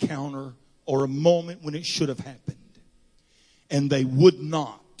divine encounter or a moment when it should have happened. And they would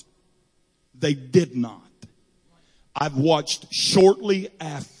not. They did not. I've watched shortly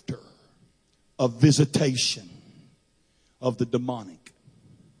after a visitation of the demonic.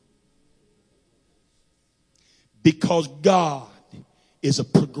 Because God is a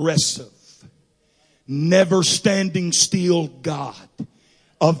progressive, never standing still God.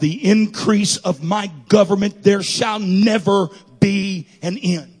 Of the increase of my government, there shall never be an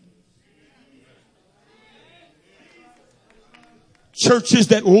end. Churches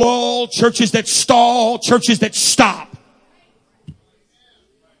that lull, churches that stall, churches that stop.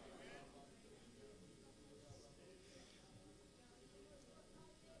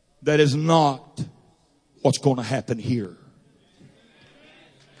 That is not what's going to happen here.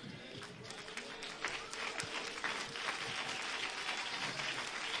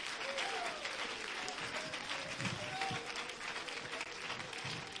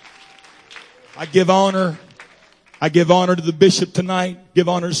 I give honor to the bishop tonight. Give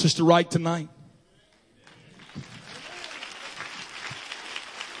honor to Sister Wright tonight.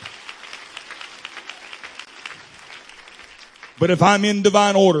 But if I'm in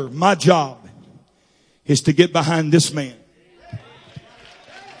divine order, my job is to get behind this man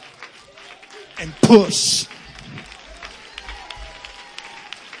and push.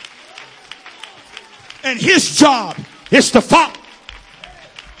 And his job is to follow.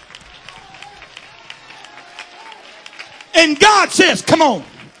 And God says, come on.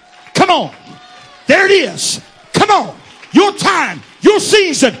 Come on. There it is. Come on. Your time, your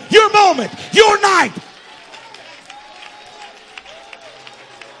season, your moment, your night.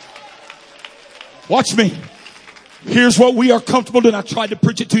 Watch me. Here's what we are comfortable doing. I tried to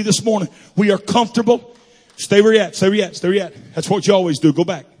preach it to you this morning. We are comfortable. Stay where you're at. Stay where you're at. Stay where you're at. That's what you always do. Go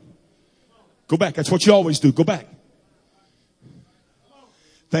back. Go back. That's what you always do. Go back.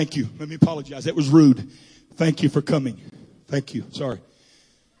 Thank you. Let me apologize. That was rude. Thank you for coming. Thank you. Sorry.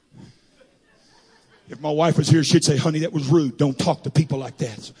 If my wife was here, she'd say, honey, that was rude. Don't talk to people like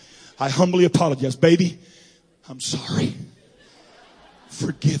that. So I humbly apologize. Baby, I'm sorry.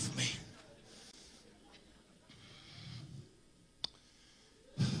 Forgive me.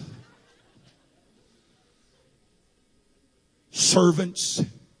 Servants,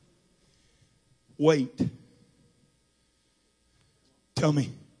 wait. Tell me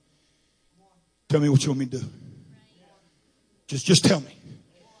what you want me to do. Just tell me.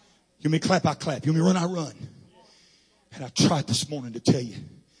 You want me to clap, I clap. You want me to run, I run. And I tried this morning to tell you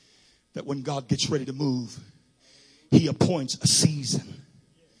that when God gets ready to move, He appoints a season.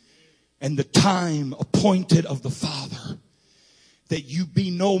 And the time appointed of the Father, that you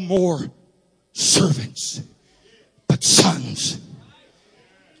be no more servants, but sons.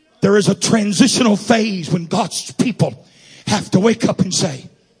 There is a transitional phase when God's people have to wake up and say,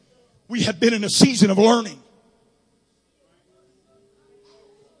 we have been in a season of learning.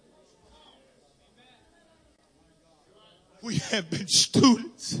 We have been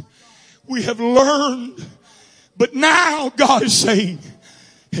students. We have learned. But now God is saying,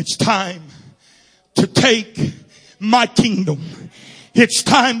 it's time to take my kingdom. It's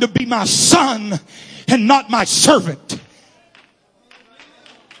time to be my son and not my servant.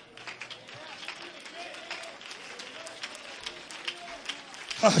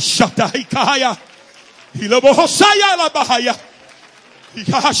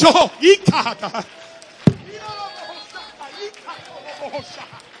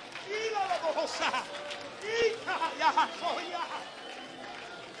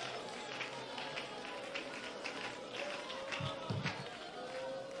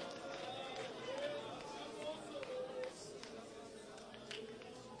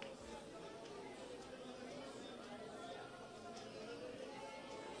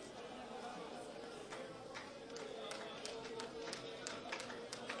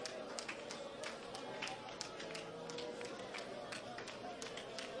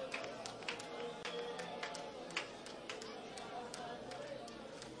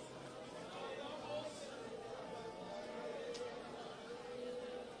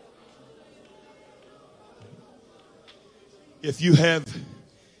 If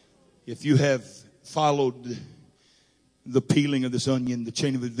you have followed the peeling of this onion, the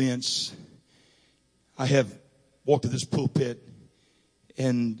chain of events, I have walked to this pulpit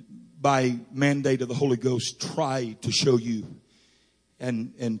and by mandate of the Holy Ghost tried to show you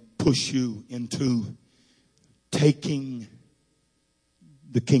and push you into taking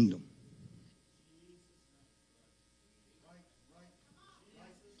the kingdom.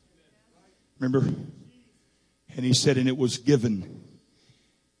 Remember? And he said, and it was given,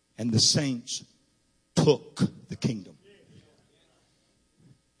 and the saints took the kingdom.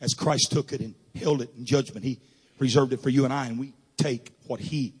 As Christ took it and held it in judgment, He reserved it for you and I, and we take what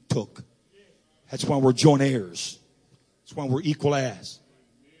He took. That's why we're joint heirs. That's why we're equal as.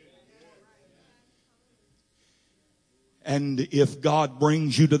 And if God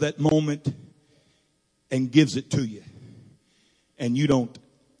brings you to that moment and gives it to you, and you don't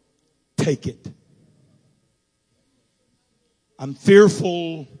take it, I'm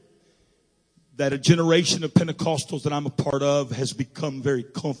fearful that a generation of Pentecostals that I'm a part of has become very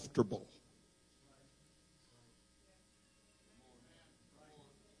comfortable.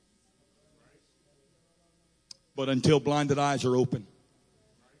 But until blinded eyes are open,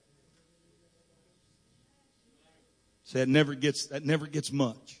 that never gets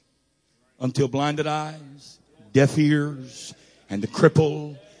much. Until blinded eyes, deaf ears, and the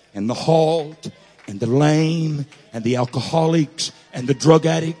cripple, and the halt, and the lame, and the alcoholics, and the drug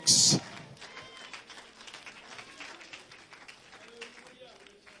addicts.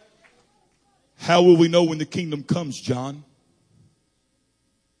 How will we know when the kingdom comes, John?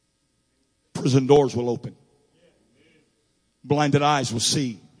 Prison doors will open. Blinded eyes will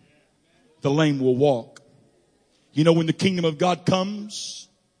see. The lame will walk. You know when the kingdom of God comes?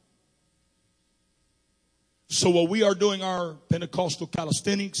 So while we are doing our Pentecostal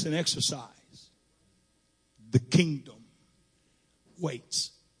calisthenics and exercise, the kingdom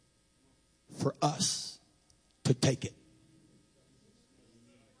waits for us to take it.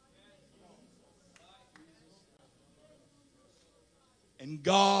 And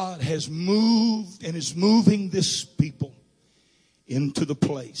God has moved and is moving this people into the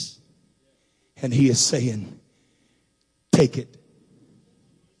place. And He is saying, take it.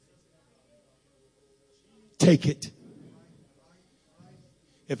 Take it.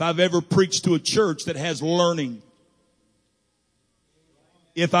 If I've ever preached to a church that has learning,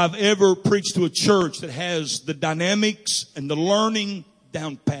 if I've ever preached to a church that has the dynamics and the learning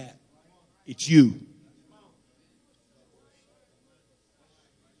down pat, it's you.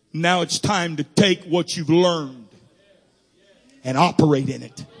 Now it's time to take what you've learned and operate in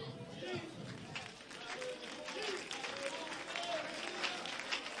it.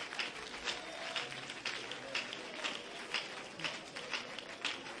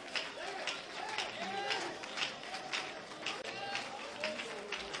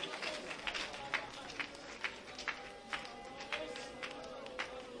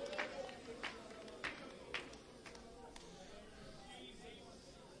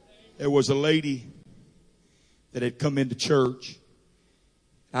 There was a lady that had come into church.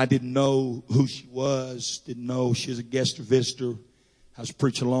 I didn't know who she was. Didn't know she was a guest or visitor. I was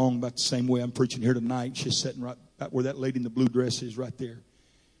preaching along about the same way I'm preaching here tonight. She's sitting right about where that lady in the blue dress is right there.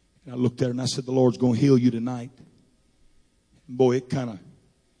 And I looked at her and I said, the Lord's going to heal you tonight. And boy, it kind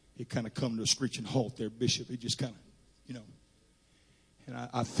of come to a screeching halt there, Bishop. It just kind of, you know. And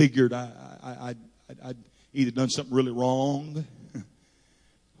I figured I'd either done something really wrong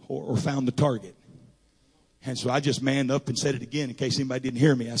or found the target. And so I just manned up and said it again in case anybody didn't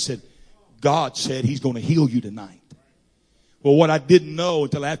hear me. I said, God said He's going to heal you tonight. Well, what I didn't know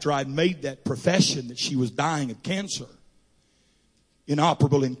until after I'd made that profession that she was dying of cancer,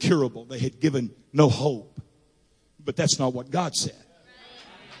 inoperable, incurable. They had given no hope. But that's not what God said.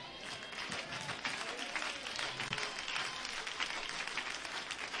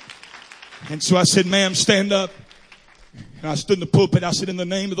 And so I said, ma'am, stand up. And I stood in the pulpit. I said, in the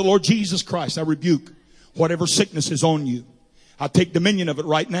name of the Lord Jesus Christ, I rebuke whatever sickness is on you. I take dominion of it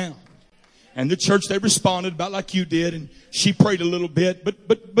right now. And the church, they responded about like you did. And she prayed a little bit.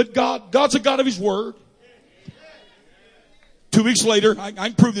 But God's a God of His word. 2 weeks later, I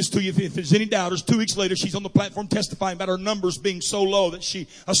can prove this to you if there's any doubters. 2 weeks later, she's on the platform testifying about her numbers being so low that she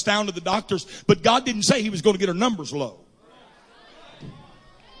astounded the doctors. But God didn't say He was going to get her numbers low.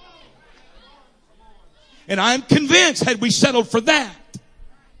 And I'm convinced, had we settled for that.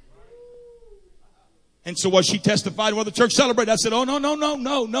 And so while she testified while the church celebrated, I said, oh,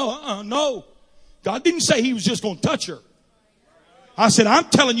 no. God didn't say He was just going to touch her. I said, I'm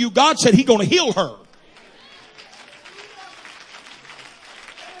telling you, God said He's going to heal her.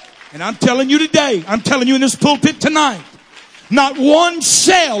 And I'm telling you today, I'm telling you in this pulpit tonight, not one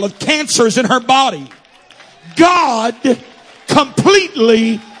cell of cancer is in her body. God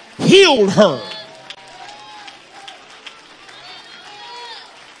completely healed her.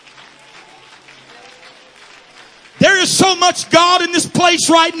 There is so much God in this place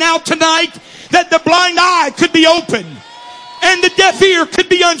right now tonight that the blind eye could be open and the deaf ear could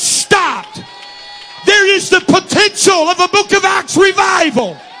be unstopped. There is the potential of a Book of Acts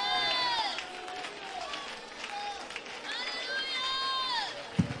revival.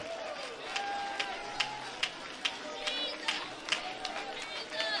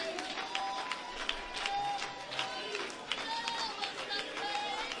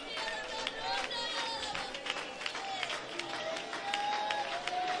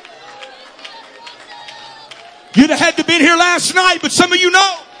 You'd have had to be here last night, but some of you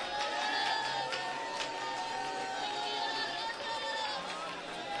know.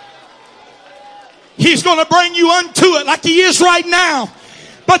 He's going to bring you unto it like He is right now.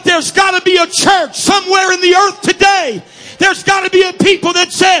 But there's got to be a church somewhere in the earth today. There's got to be a people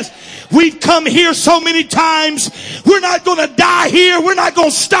that says, we've come here so many times. We're not going to die here. We're not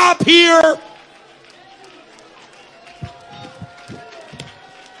going to stop here.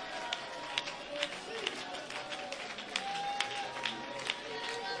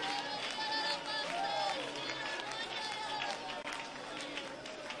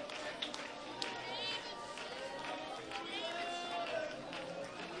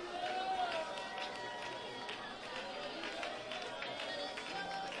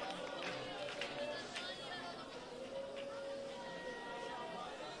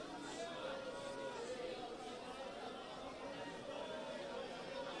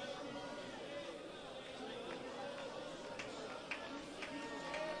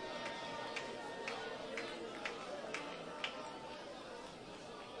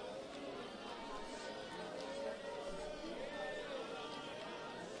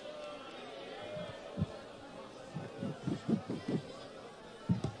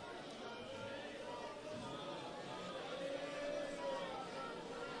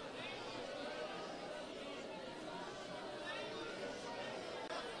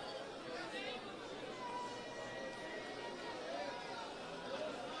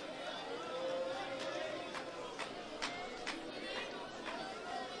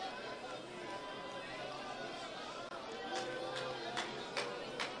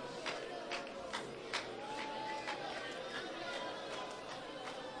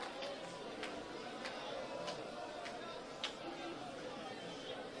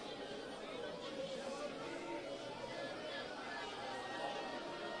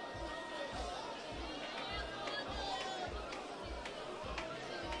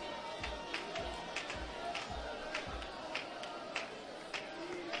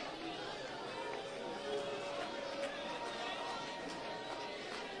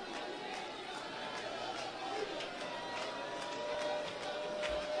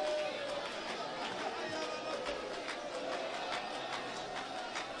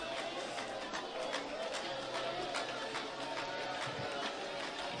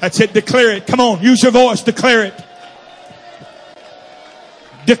 That's it. Declare it. Come on. Use your voice. Declare it.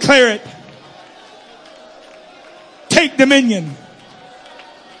 Declare it. Take dominion.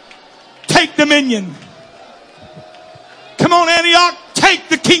 Take dominion. Come on, Antioch. Take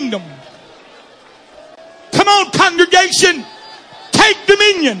the kingdom. Come on, congregation. Take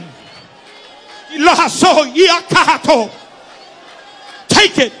dominion.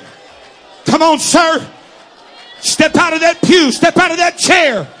 Take it. Come on, sir. Step out of that pew. Step out of that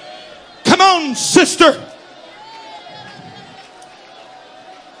chair. Come on, sister.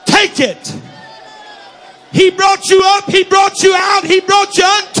 Take it. He brought you up. He brought you out. He brought you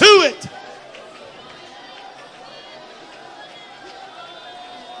unto it.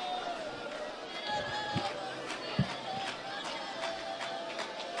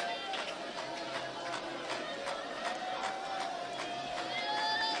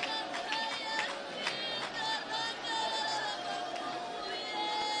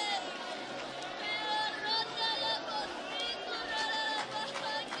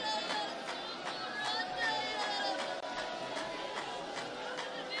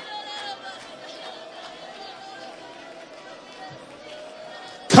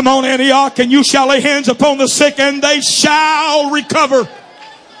 Come on, Antioch, and you shall lay hands upon the sick and they shall recover.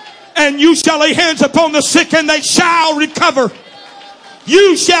 And you shall lay hands upon the sick and they shall recover.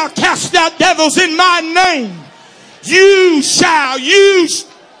 You shall cast out devils in my name. You shall.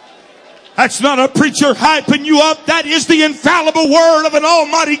 That's not a preacher hyping you up. That is the infallible word of an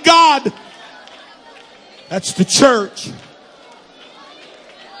almighty God. That's the church.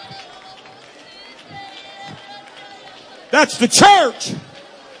 That's the church.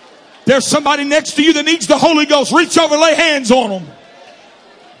 There's somebody next to you that needs the Holy Ghost. Reach over, lay hands on them.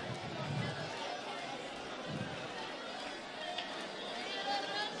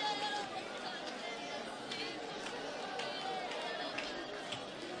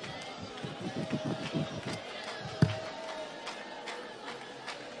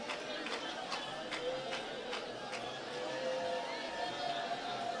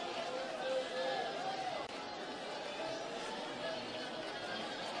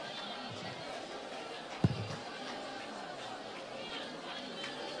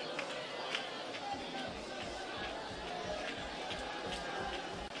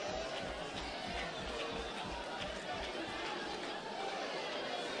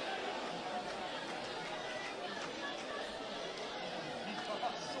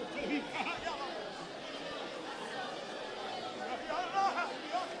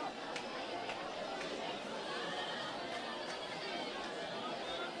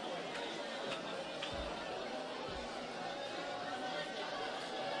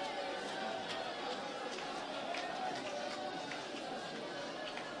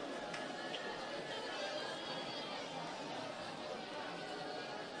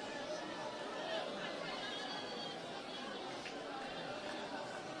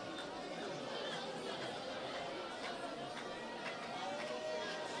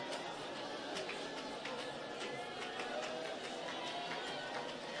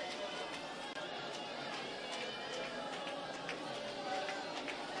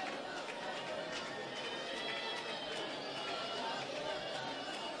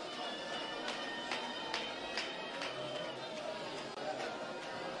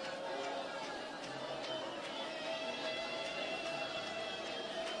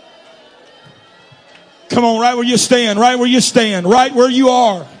 Come on, right where you stand, right where you stand, right where you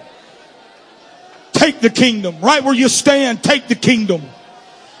are. Take the kingdom. Right where you stand, take the kingdom.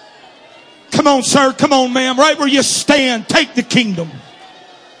 Come on, sir. Come on, ma'am. Right where you stand, take the kingdom.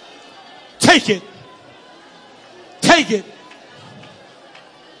 Take it. Take it.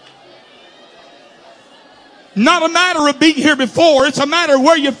 Not a matter of being here before. It's a matter of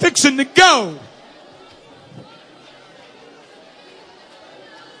where you're fixing to go.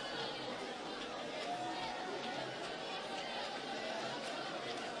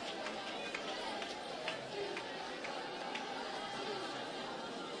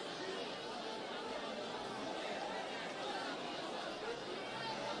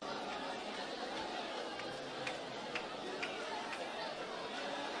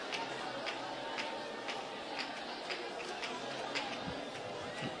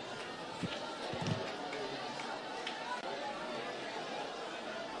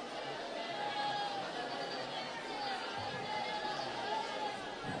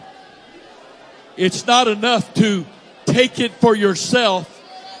 It's not enough to take it for yourself.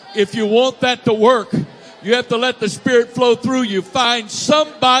 If you want that to work, you have to let the Spirit flow through you. Find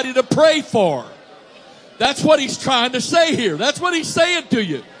somebody to pray for. That's what he's trying to say here. That's what he's saying to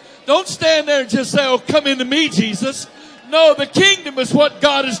you. Don't stand there and just say, oh, come into me, Jesus. No, the kingdom is what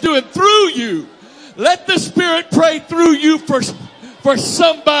God is doing through you. Let the Spirit pray through you for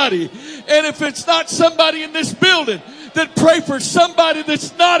somebody. And if it's not somebody in this building, then pray for somebody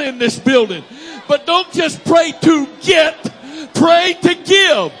that's not in this building. But don't just pray to get, pray to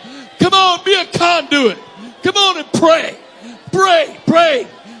give. Come on, be a conduit. Come on and pray. Pray, pray.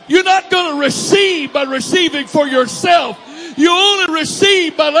 You're not going to receive by receiving for yourself. You only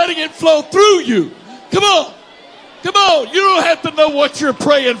receive by letting it flow through you. Come on. Come on. You don't have to know what you're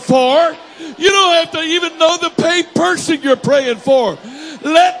praying for. You don't have to even know the paid person you're praying for.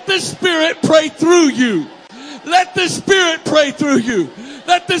 Let the Spirit pray through you. Let the Spirit pray through you.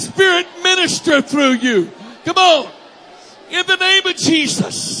 Let the Spirit minister through you. Come on. In the name of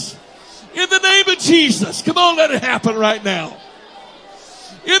Jesus. In the name of Jesus. Come on, let it happen right now.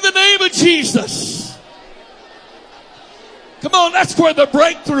 In the name of Jesus. Come on, that's where the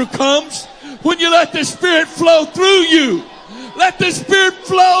breakthrough comes. When you let the Spirit flow through you. Let the Spirit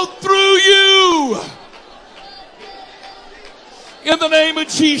flow through you. In the name of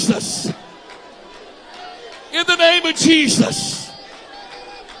Jesus. In the name of Jesus.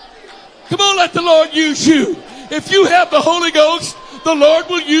 Come on, let the Lord use you. If you have the Holy Ghost, the Lord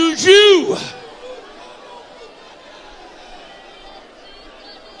will use you.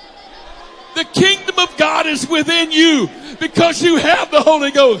 The kingdom of God is within you because you have the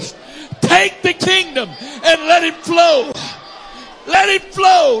Holy Ghost. Take the kingdom and let it flow. Let it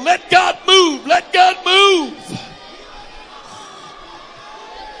flow. Let God move. Let God move.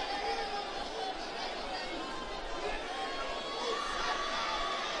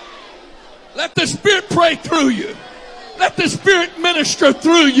 Let the Spirit pray through you. Let the Spirit minister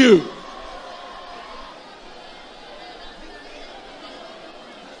through you.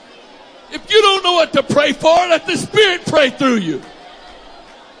 If you don't know what to pray for, let the Spirit pray through you.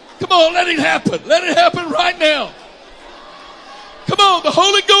 Come on, let it happen. Let it happen right now. Come on, the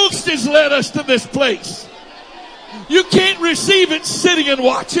Holy Ghost has led us to this place. You can't receive it sitting and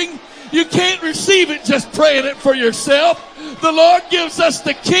watching. You can't receive it just praying it for yourself. The Lord gives us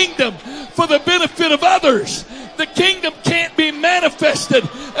the kingdom for the benefit of others. The kingdom can't be manifested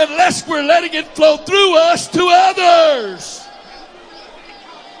unless we're letting it flow through us to others.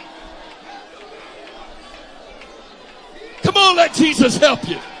 Come on, let Jesus help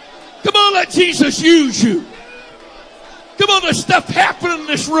you. Come on, let Jesus use you. Come on, there's stuff happening in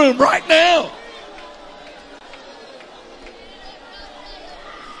this room right now.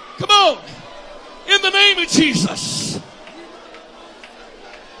 Come on. In the name of Jesus.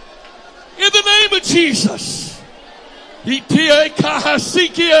 In the name of Jesus. In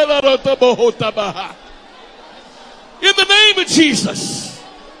the name of Jesus.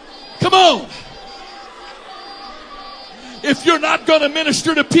 Come on. If you're not going to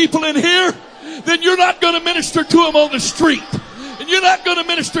minister to people in here, then you're not going to minister to them on the street. And you're not going to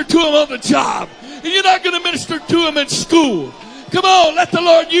minister to them on the job. And you're not going to minister to them in school. Come on, let the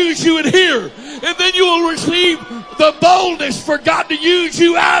Lord use you in here. And then you will receive the boldness for God to use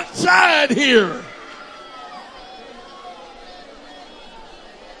you outside here.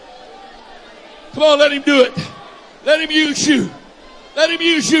 Come on, let Him do it. Let Him use you. Let Him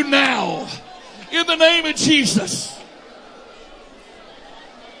use you now. In the name of Jesus.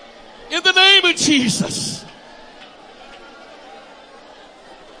 In the name of Jesus.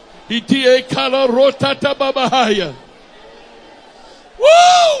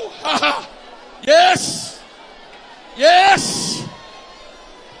 Woo! Yes. Yes.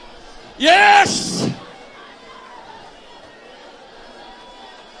 Yes.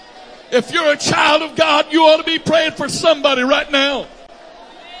 If you're a child of God, you ought to be praying for somebody right now.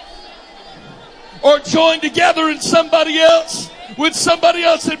 Or join together in somebody else. With somebody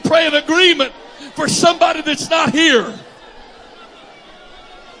else and pray in agreement for somebody that's not here.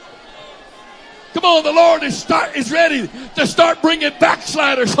 Come on, the Lord is ready to start bringing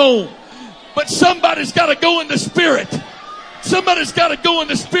backsliders home. But somebody's got to go in the Spirit. Somebody's got to go in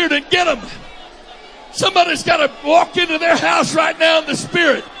the Spirit and get them. Somebody's got to walk into their house right now in the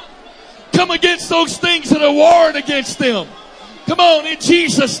Spirit. Come against those things that are warring against them. Come on, in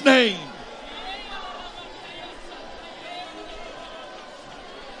Jesus' name.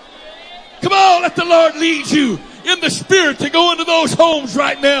 Come on, let the Lord lead you in the Spirit to go into those homes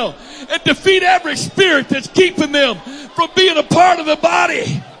right now and defeat every spirit that's keeping them from being a part of the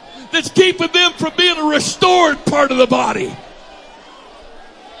body, that's keeping them from being a restored part of the body.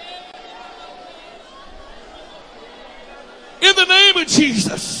 In the name of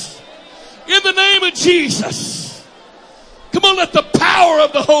Jesus. In the name of Jesus. Come on, let the power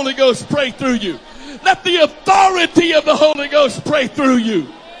of the Holy Ghost pray through you. Let the authority of the Holy Ghost pray through you.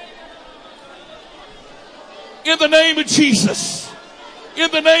 In the name of Jesus. In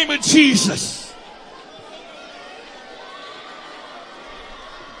the name of Jesus.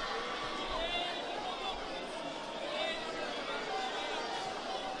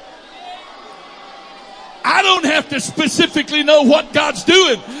 I don't have to specifically know what God's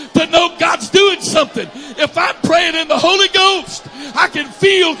doing to know God's doing something. If I'm praying in the Holy Ghost, I can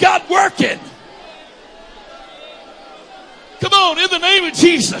feel God working. Come on, in the name of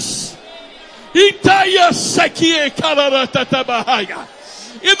Jesus. In the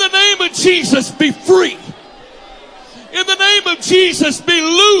name of Jesus, be free. In the name of Jesus, be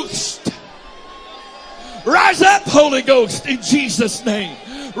loosed. Rise up, Holy Ghost, in Jesus' name.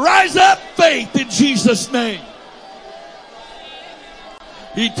 Rise up, faith, in Jesus' name.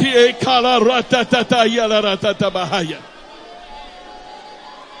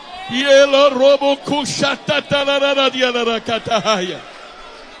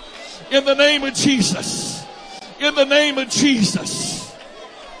 In the name of Jesus. In the name of Jesus.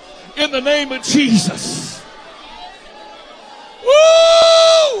 In the name of Jesus.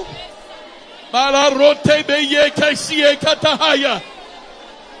 Woo! Malarote beye kasie katahaya.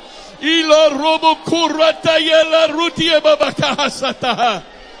 Ila robo kurata yela rutie babakahasataha.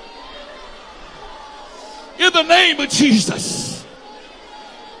 In the name of Jesus.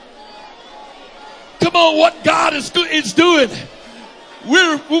 Come on, what God is doing.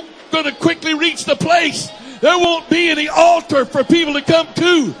 We're going to quickly reach the place. There won't be any altar for people to come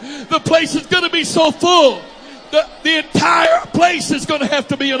to. The place is going to be so full. The entire place is going to have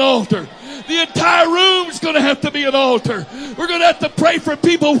to be an altar. The entire room is going to have to be an altar. We're going to have to pray for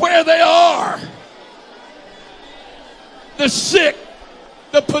people where they are. The sick,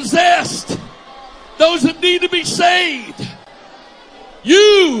 the possessed, those that need to be saved.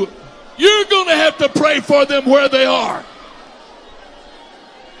 You're going to have to pray for them where they are.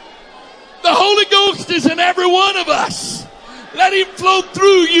 The Holy Ghost is in every one of us. Let Him flow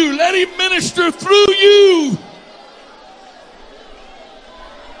through you. Let Him minister through you.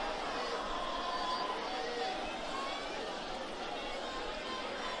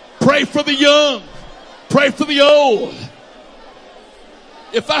 Pray for the young. Pray for the old.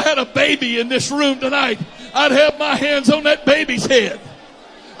 If I had a baby in this room tonight, I'd have my hands on that baby's head.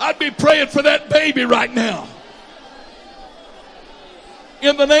 I'd be praying for that baby right now.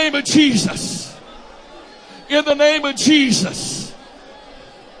 In the name of Jesus. In the name of Jesus.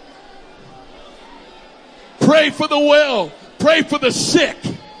 Pray for the well. Pray for the sick.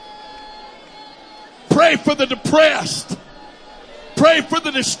 Pray for the depressed. Pray for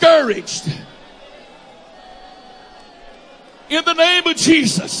the discouraged. In the name of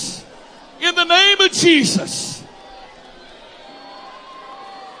Jesus. In the name of Jesus.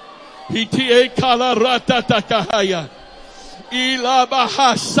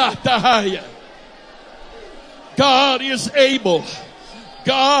 God is able.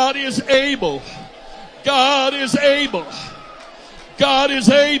 God is able. God is able. God is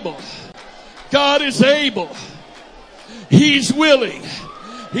able. God is able. He's willing.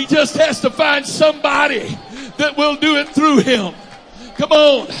 He just has to find somebody that will do it through him. Come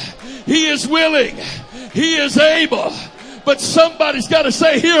on. He is willing. He is able. But somebody's got to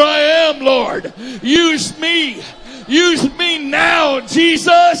say, here I am, Lord. Use me. Use me now,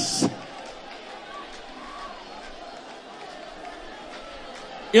 Jesus.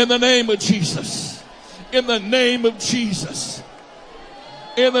 In the name of Jesus. In the name of Jesus.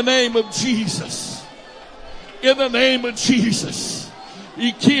 In the name of Jesus. In the name of Jesus.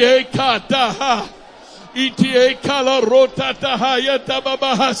 Ikie kataha. Itie kalarota tahaya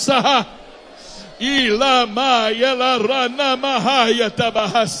tababahasaha. Ilama yela rana mahaya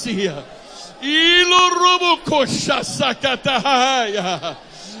tabahasia. Ilo robo kosha sakatahaya.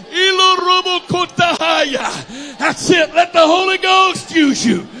 Ilo robo kotahaya. That's it. Let the Holy Ghost use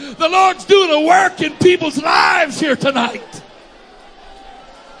you. The Lord's doing a work in people's lives here tonight.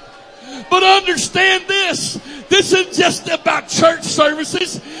 But understand this. This isn't just about church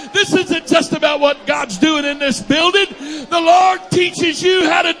services. This isn't just about what God's doing in this building. The Lord teaches you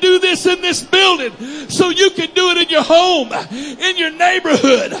how to do this in this building so you can do it in your home, in your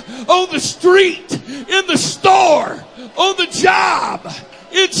neighborhood, on the street, in the store, on the job,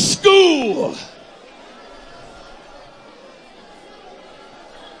 in school.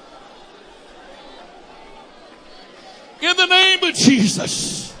 In the name of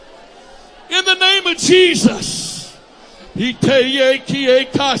Jesus. In the name of Jesus.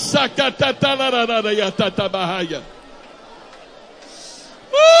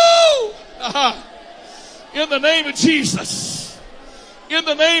 Woo! In the name of Jesus. In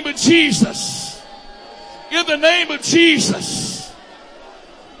the name of Jesus. In the name of Jesus.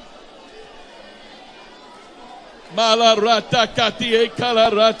 Malarata katie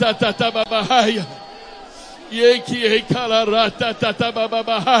kalarata tatababahaya. Yekie kalarata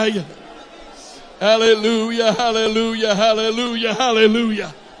tatababahaya. Hallelujah, hallelujah, hallelujah,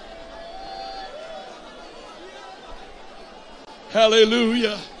 hallelujah.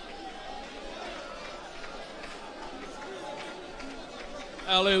 Hallelujah.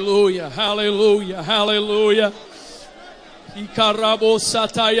 Hallelujah, hallelujah, hallelujah. Ikarabo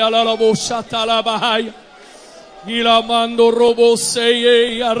sataya lalabo satalabahaya. Ilamando robo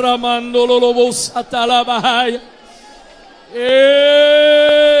seye aramando lobo satalabahaya.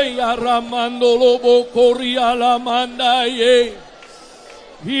 Aramando lobo koria la mandaye.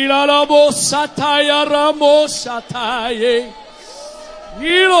 Ilalabo sataya ramo sataye.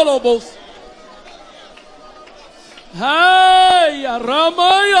 Ilolobo. Hay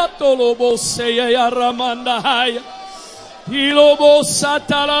aramaya tolobo seye aramanda haya. Ilobo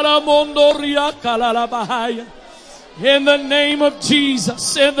satalala mondoria kalala bahaya. In the name of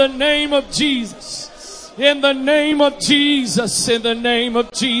Jesus, in the name of Jesus. In the name of Jesus, in the name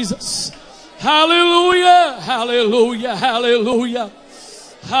of Jesus. Hallelujah, hallelujah, hallelujah.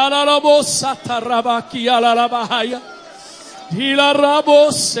 Halalabo satarabaki alalabahaya.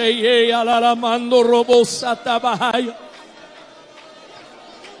 Hilarabo seye alalamando robo satabahaya.